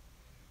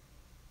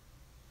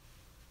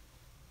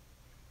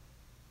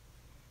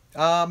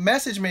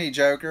 Message me,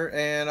 Joker,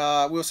 and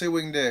we'll see what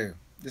we can do.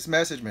 Just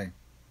message me.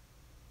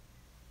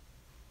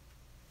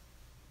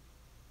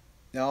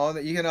 Now,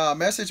 you can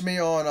message me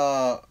on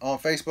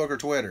Facebook or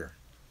Twitter,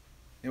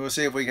 and we'll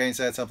see if we can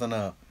set something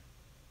up.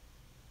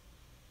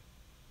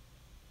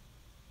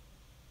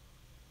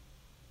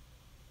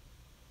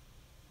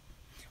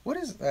 What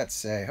does that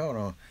say? Hold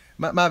on.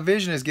 My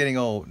vision is getting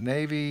old.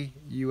 Navy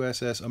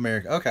USS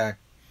America. Okay.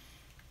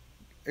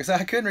 Because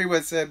I couldn't read what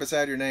it said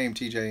beside your name,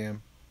 TJM.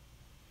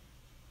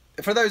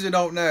 For those who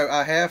don't know,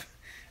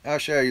 I'll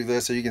show you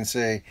this so you can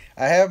see.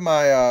 I have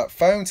my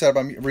phone set up.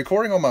 I'm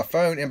recording on my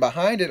phone, and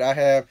behind it I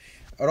have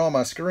it on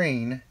my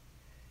screen.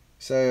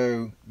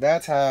 So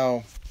that's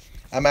how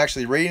I'm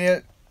actually reading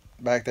it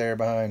back there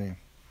behind you.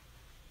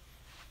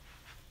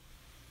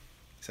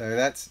 So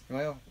that's,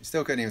 well, you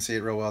still couldn't even see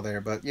it real well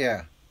there, but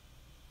yeah.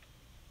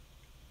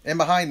 And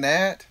behind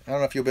that, I don't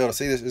know if you'll be able to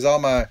see this, is all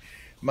my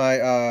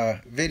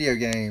video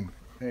game.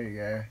 There you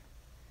go.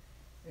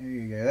 There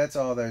you go. That's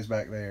all those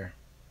back there.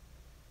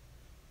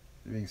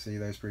 You can see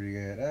those pretty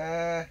good.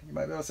 You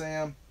might be able to see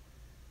them.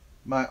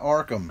 My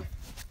Arkham.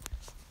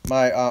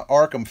 My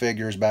Arkham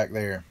figures back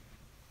there.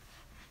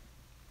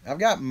 I've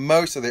got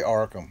most of the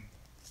Arkham.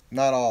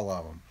 Not all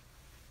of them.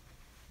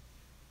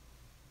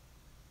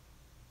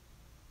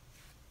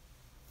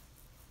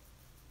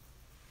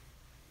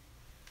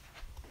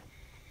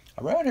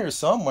 Around here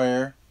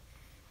somewhere,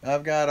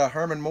 I've got a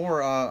Herman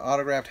Moore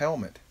autographed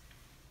helmet.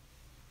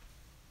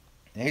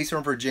 And he's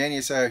from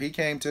Virginia, so he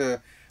came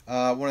to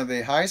one of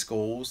the high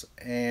schools,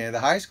 and the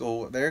high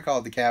school, they're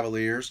called the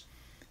Cavaliers,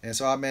 and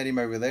so I met him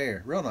over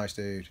there. Real nice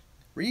dude.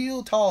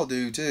 Real tall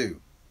dude, too.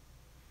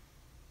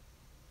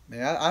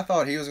 Man, I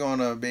thought he was going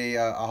to be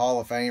a Hall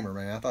of Famer,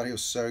 man. I thought he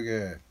was so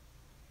good.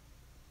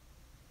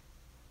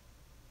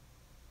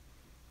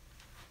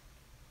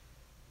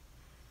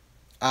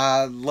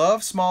 I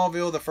loved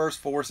Smallville the first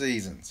 4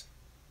 seasons.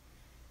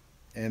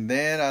 And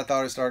then I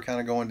thought it started kind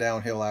of going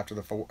downhill after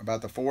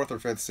about the 4th or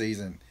 5th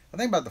season. I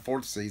think about the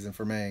 4th season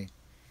for me.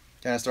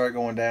 Kind of started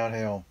going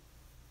downhill.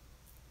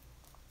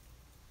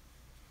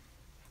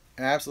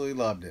 Absolutely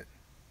loved it.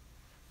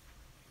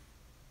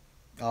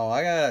 Oh,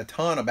 I got a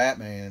ton of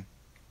Batman.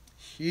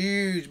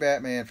 Huge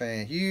Batman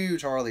fan.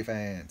 Huge Harley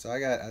fan. So I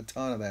got a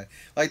ton of that.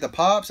 Like the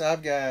Pops,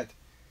 I've got,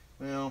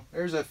 well,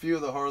 there's a few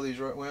of the Harleys.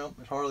 Well,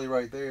 there's Harley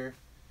right there.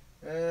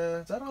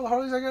 Is that all the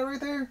Harleys I got right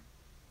there?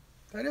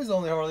 That is the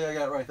only Harley I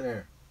got right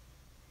there.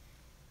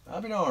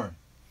 I'll be darned.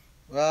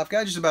 Well, I've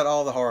got just about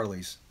all the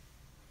Harleys.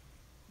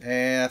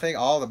 And I think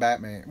all the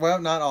Batman. Well,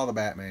 not all the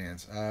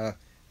Batmans.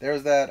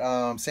 There's that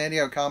San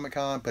Diego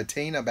Comic-Con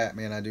patina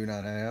Batman I do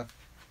not have.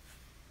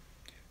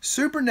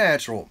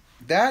 Supernatural.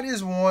 That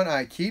is one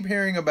I keep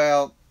hearing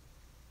about.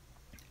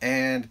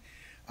 And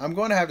I'm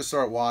going to have to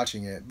start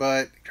watching it.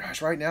 But,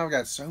 gosh, right now I've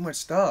got so much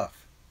stuff.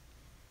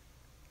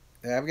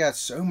 I've got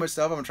so much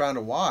stuff I'm trying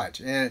to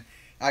watch. And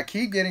I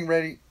keep getting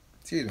ready.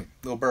 Excuse me,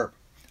 little burp.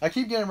 I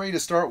keep getting ready to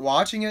start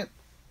watching it.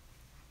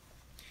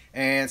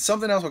 And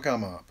something else will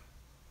come up.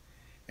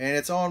 And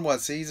it's on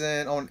what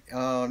season? On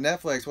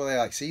Netflix, what are they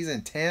like?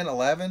 Season 10,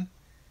 11?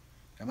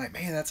 I'm like,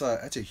 man, that's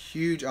a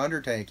huge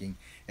undertaking.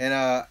 And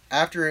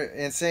after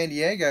in San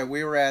Diego,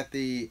 we were at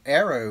the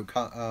Arrow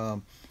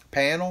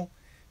panel.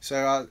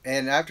 So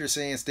and after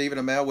seeing Stephen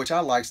Amell, which I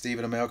like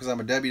Stephen Amell because I'm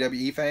a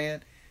WWE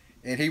fan,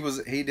 and he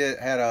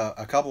had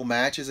a couple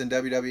matches in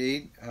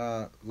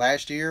WWE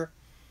last year,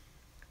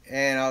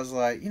 and I was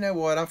like, you know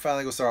what? I'm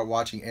finally gonna start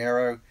watching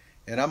Arrow,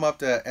 and I'm up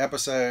to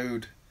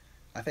episode,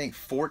 I think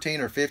 14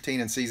 or 15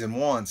 in season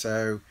 1.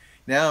 So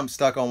now I'm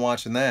stuck on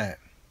watching that.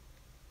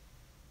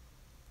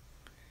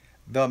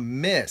 The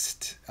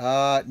Mist.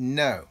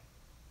 No.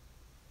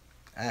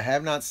 I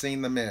have not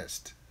seen The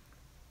Mist.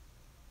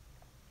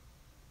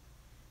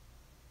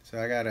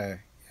 So I got a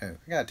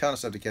ton of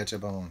stuff to catch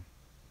up on.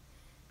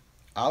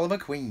 Oliver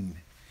Queen.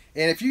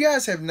 And if you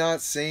guys have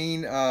not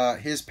seen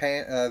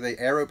the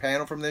Arrow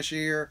panel from this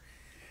year,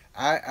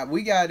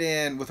 we got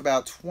in with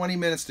about 20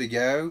 minutes to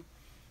go.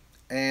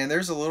 And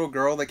there's a little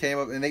girl that came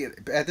up, and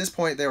at this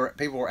point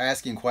people were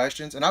asking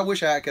questions, and I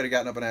wish I could have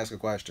gotten up and asked a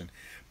question.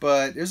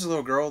 But there's a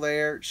little girl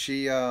there.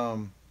 She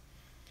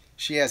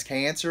has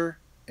cancer,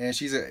 and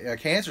she's a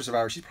cancer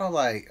survivor. She's probably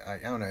like, I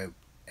don't know,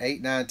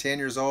 8, 9, 10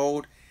 years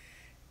old.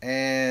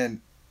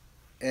 And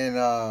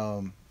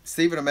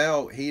Stephen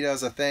Amell, he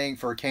does a thing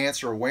for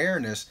cancer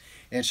awareness,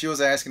 and she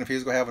was asking if he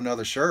was going to have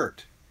another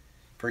shirt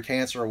for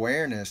cancer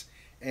awareness.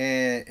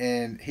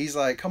 And he's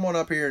like, come on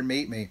up here and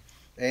meet me.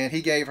 And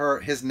he gave her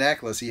his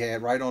necklace he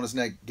had right on his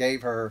neck,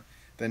 gave her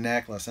the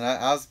necklace. And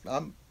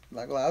I'm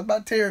not gonna lie, I was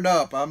about tearing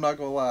up. I'm not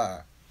gonna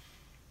lie.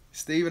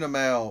 Stephen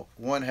Amell,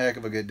 one heck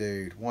of a good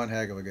dude. One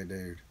heck of a good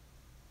dude.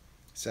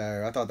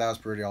 So I thought that was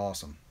pretty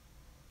awesome.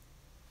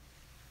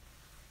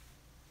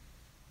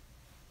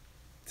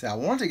 So I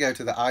wanted to go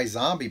to the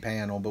iZombie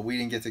panel, but we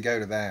didn't get to go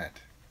to that.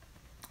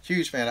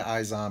 Huge fan of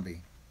iZombie.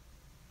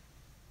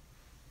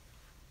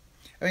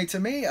 I mean, to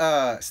me,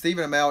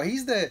 Stephen Amell,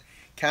 he's the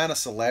kind of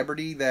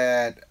celebrity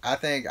that I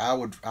think I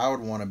would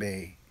want to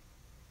be.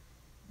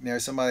 You know,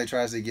 somebody that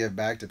tries to give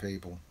back to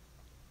people.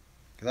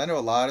 Because I know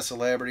a lot of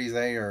celebrities,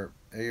 they are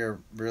They are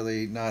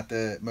really not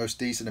the most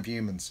decent of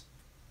humans.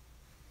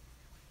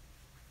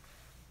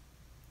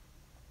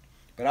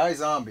 But I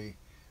Zombie,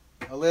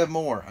 I live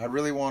more. I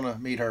really want to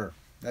meet her.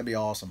 That'd be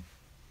awesome.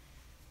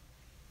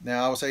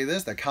 Now I will say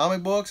this: the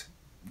comic books,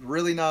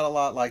 really not a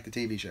lot like the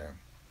TV show.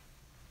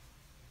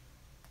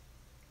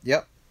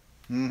 Yep.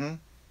 Mm-hmm.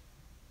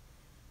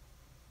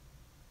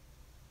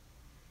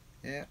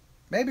 Yeah.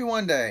 Maybe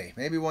one day.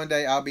 Maybe one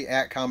day I'll be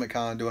at Comic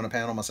Con doing a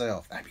panel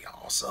myself. That'd be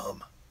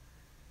awesome.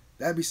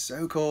 That'd be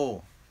so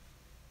cool.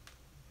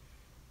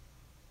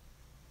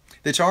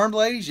 The Charmed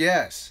Ladies,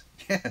 yes,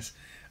 yes.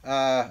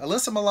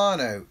 Alyssa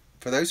Milano.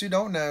 For those who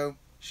don't know,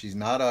 she's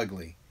not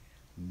ugly,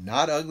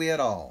 not ugly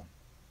at all.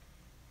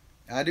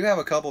 I do have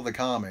a couple of the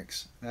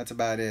comics. That's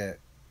about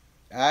it.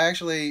 I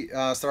actually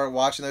started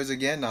watching those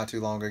again not too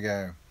long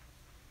ago.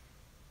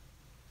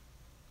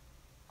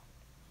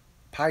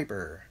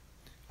 Piper.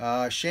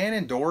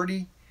 Shannon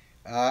Doherty.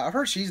 I've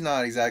heard she's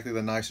not exactly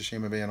the nicest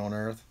human being on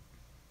earth.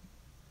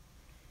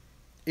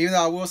 Even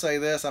though I will say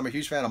this, I'm a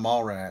huge fan of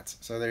Mallrats.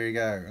 So there you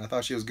go. I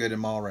thought she was good in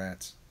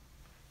Mallrats.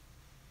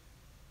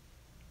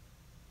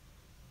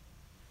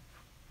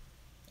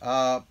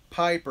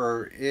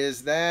 Piper,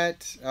 is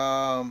that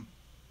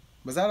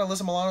was that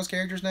Alyssa Milano's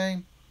character's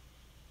name?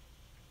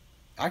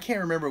 I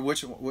can't remember who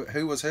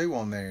was who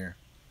on there.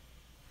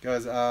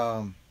 Because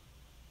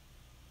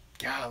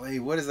golly,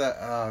 what is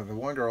that? The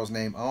one girl's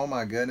name. Oh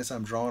my goodness,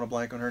 I'm drawing a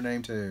blank on her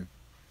name too.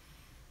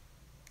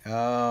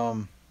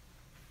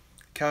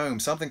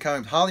 Combs, something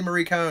Combs. Holly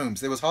Marie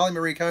Combs. It was Holly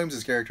Marie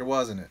Combs' character,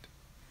 wasn't it?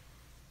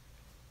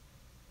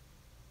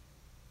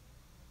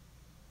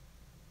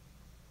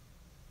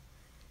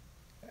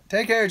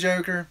 Take care,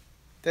 Joker.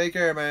 Take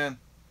care, man.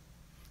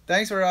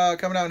 Thanks for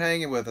coming out and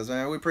hanging with us,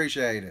 man. We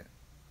appreciate it.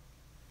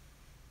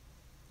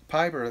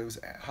 Piper, it was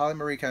Holly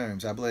Marie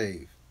Combs, I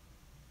believe.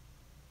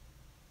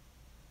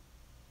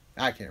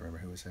 I can't remember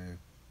who was who.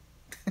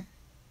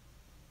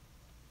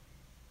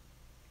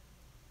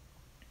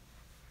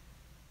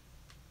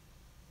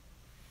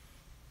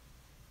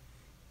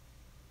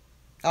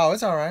 Oh,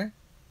 it's all right.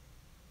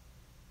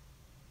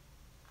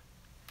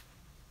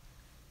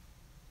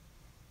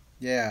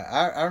 Yeah,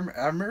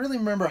 I really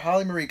remember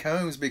Holly Marie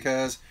Combs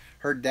because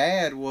her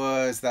dad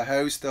was the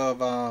host of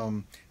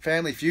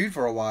Family Feud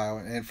for a while,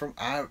 and from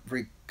I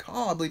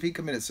recall, I believe he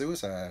committed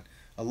suicide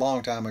a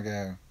long time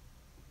ago.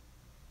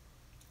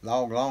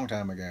 Long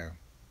time ago.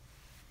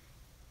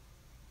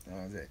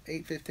 Was it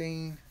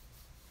 8:15?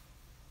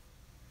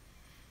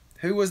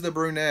 Who was the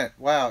brunette?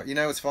 Wow, you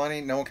know it's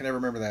funny. No one can ever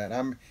remember that.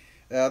 I'm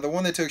the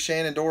one that took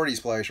Shannon Doherty's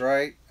place,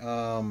 right?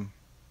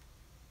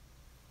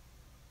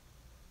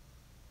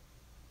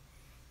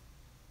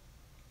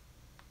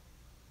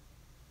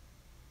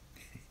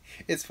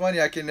 It's funny.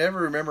 I can never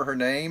remember her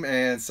name,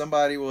 and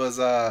somebody was.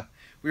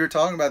 We were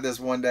talking about this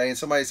one day, and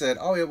somebody said,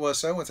 "Oh, it was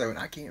so and so," and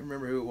I can't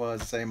remember who it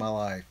was to save my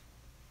life.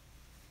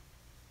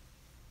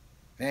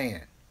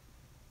 Man,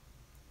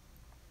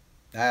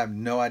 I have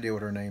no idea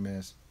what her name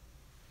is.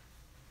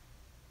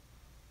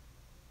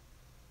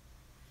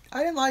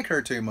 I didn't like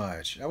her too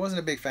much. I wasn't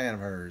a big fan of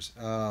hers.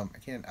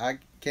 I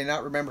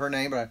cannot remember her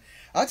name, but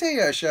I'll tell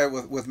you a show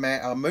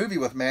a movie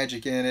with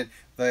magic in it.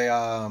 The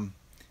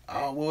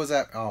oh, what was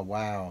that? Oh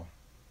wow,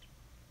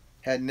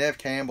 had Nev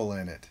Campbell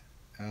in it.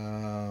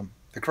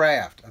 The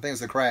Craft. I think it was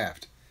The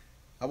Craft.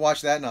 I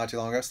watched that not too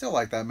long ago. I still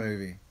like that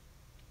movie.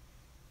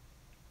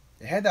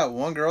 It had that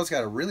one girl that's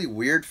got a really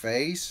weird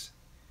face,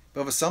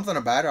 but with something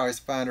about her, I always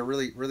find her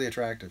really, really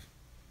attractive.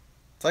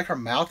 It's like her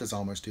mouth is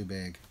almost too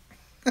big.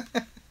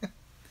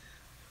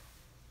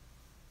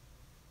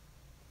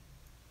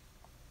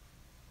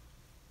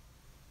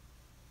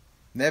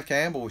 Nev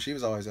Campbell, she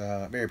was always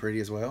very pretty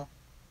as well.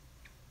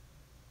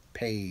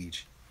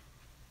 Paige.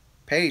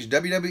 Paige,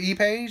 WWE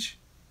Paige?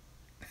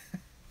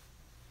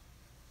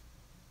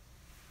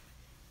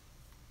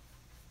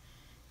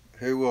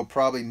 Who will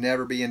probably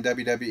never be in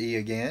WWE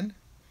again.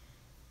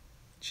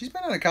 She's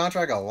been on a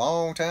contract a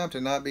long time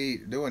to not be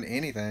doing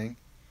anything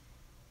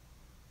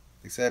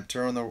except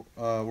touring the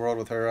world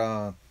with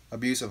her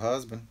abusive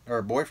husband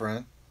or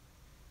boyfriend.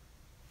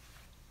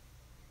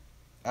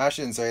 I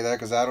shouldn't say that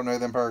because I don't know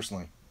them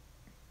personally.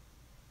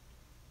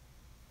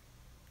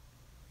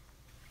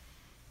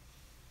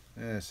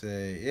 Let's see.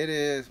 It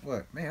is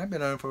what? Man, I've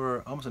been on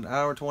for almost an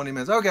hour and 20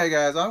 minutes. Okay,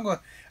 guys, I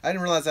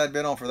didn't realize I'd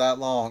been on for that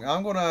long.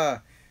 I'm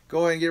gonna go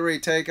ahead and get ready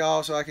to take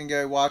off so I can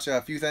go watch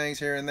a few things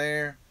here and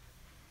there.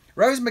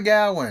 Rose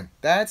McGowan,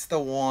 that's the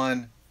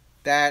one.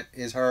 That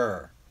is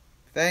her.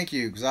 Thank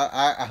you, because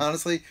I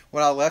honestly,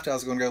 when I left, I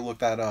was going to go look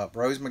that up.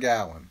 Rose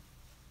McGowan.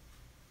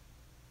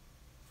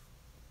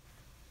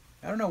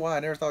 I don't know why. I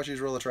never thought she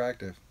was real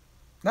attractive.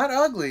 Not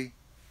ugly,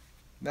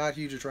 not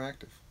huge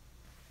attractive.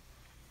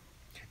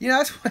 You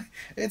know,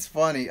 it's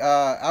funny. We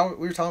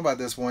were talking about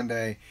this one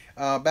day.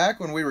 Back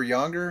when we were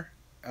younger,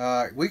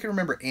 we could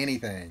remember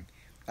anything.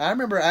 I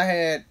remember I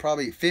had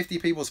probably 50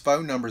 people's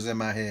phone numbers in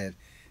my head.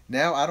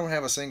 Now I don't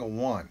have a single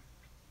one.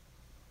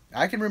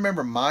 I can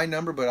remember my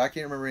number, but I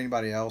can't remember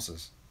anybody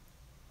else's.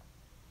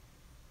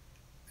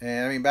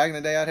 And I mean, back in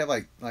the day, I'd have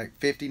like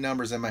 50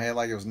 numbers in my head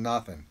like it was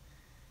nothing.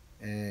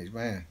 And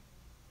man,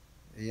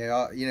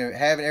 yeah, you know,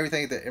 having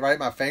everything right at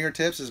my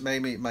fingertips has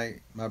made me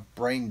my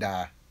brain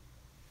die.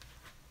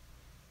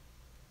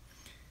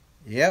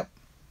 Yep,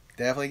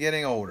 definitely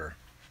getting older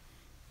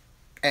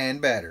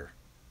and better.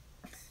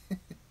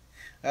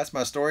 That's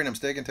my story, and I'm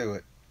sticking to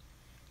it.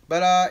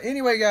 But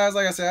anyway, guys,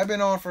 like I said, I've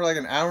been on for like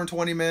an hour and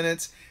 20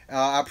 minutes.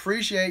 I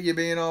appreciate you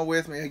being on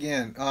with me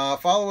again.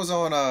 Follow us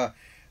on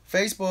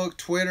Facebook,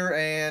 Twitter,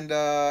 and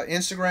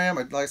Instagram.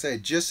 Like I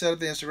said, just set up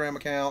the Instagram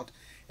account.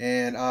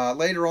 And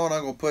later on,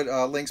 I'm going to put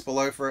links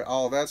below for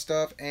all of that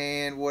stuff.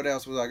 And what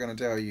else was I going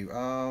to tell you?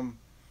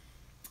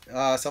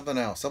 Something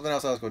else. Something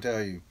else I was going to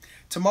tell you.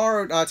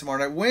 Tomorrow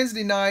night,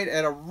 Wednesday night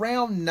at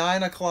around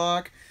 9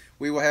 o'clock,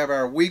 we will have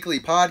our weekly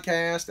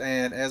podcast.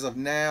 And as of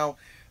now,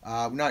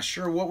 I'm not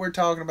sure what we're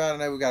talking about. I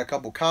know we got a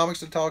couple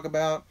comics to talk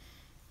about.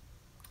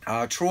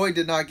 Troy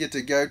did not get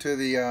to go to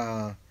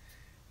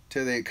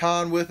the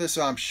con with us,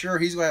 so I'm sure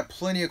he's going to have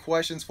plenty of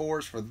questions for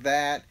us for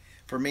that,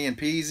 for me and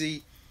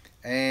Peasy.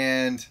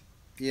 And,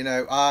 you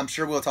know, I'm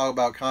sure we'll talk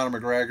about Conor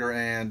McGregor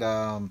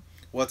and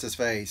what's his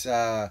face,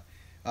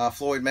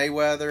 Floyd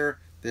Mayweather,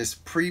 this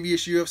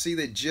previous UFC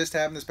that just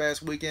happened this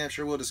past weekend. I'm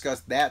sure we'll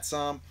discuss that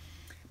some.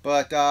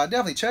 But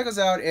definitely check us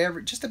out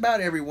just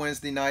about every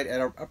Wednesday night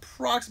at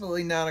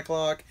approximately 9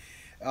 o'clock,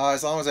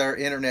 as long as our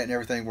internet and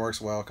everything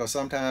works well, because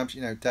sometimes,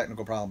 you know,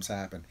 technical problems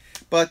happen.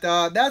 But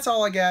that's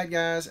all I got,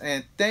 guys,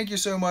 and thank you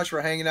so much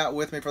for hanging out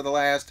with me for the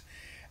last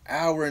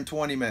hour and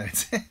 20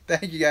 minutes.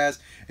 Thank you, guys.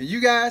 And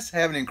you guys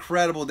have an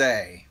incredible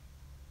day.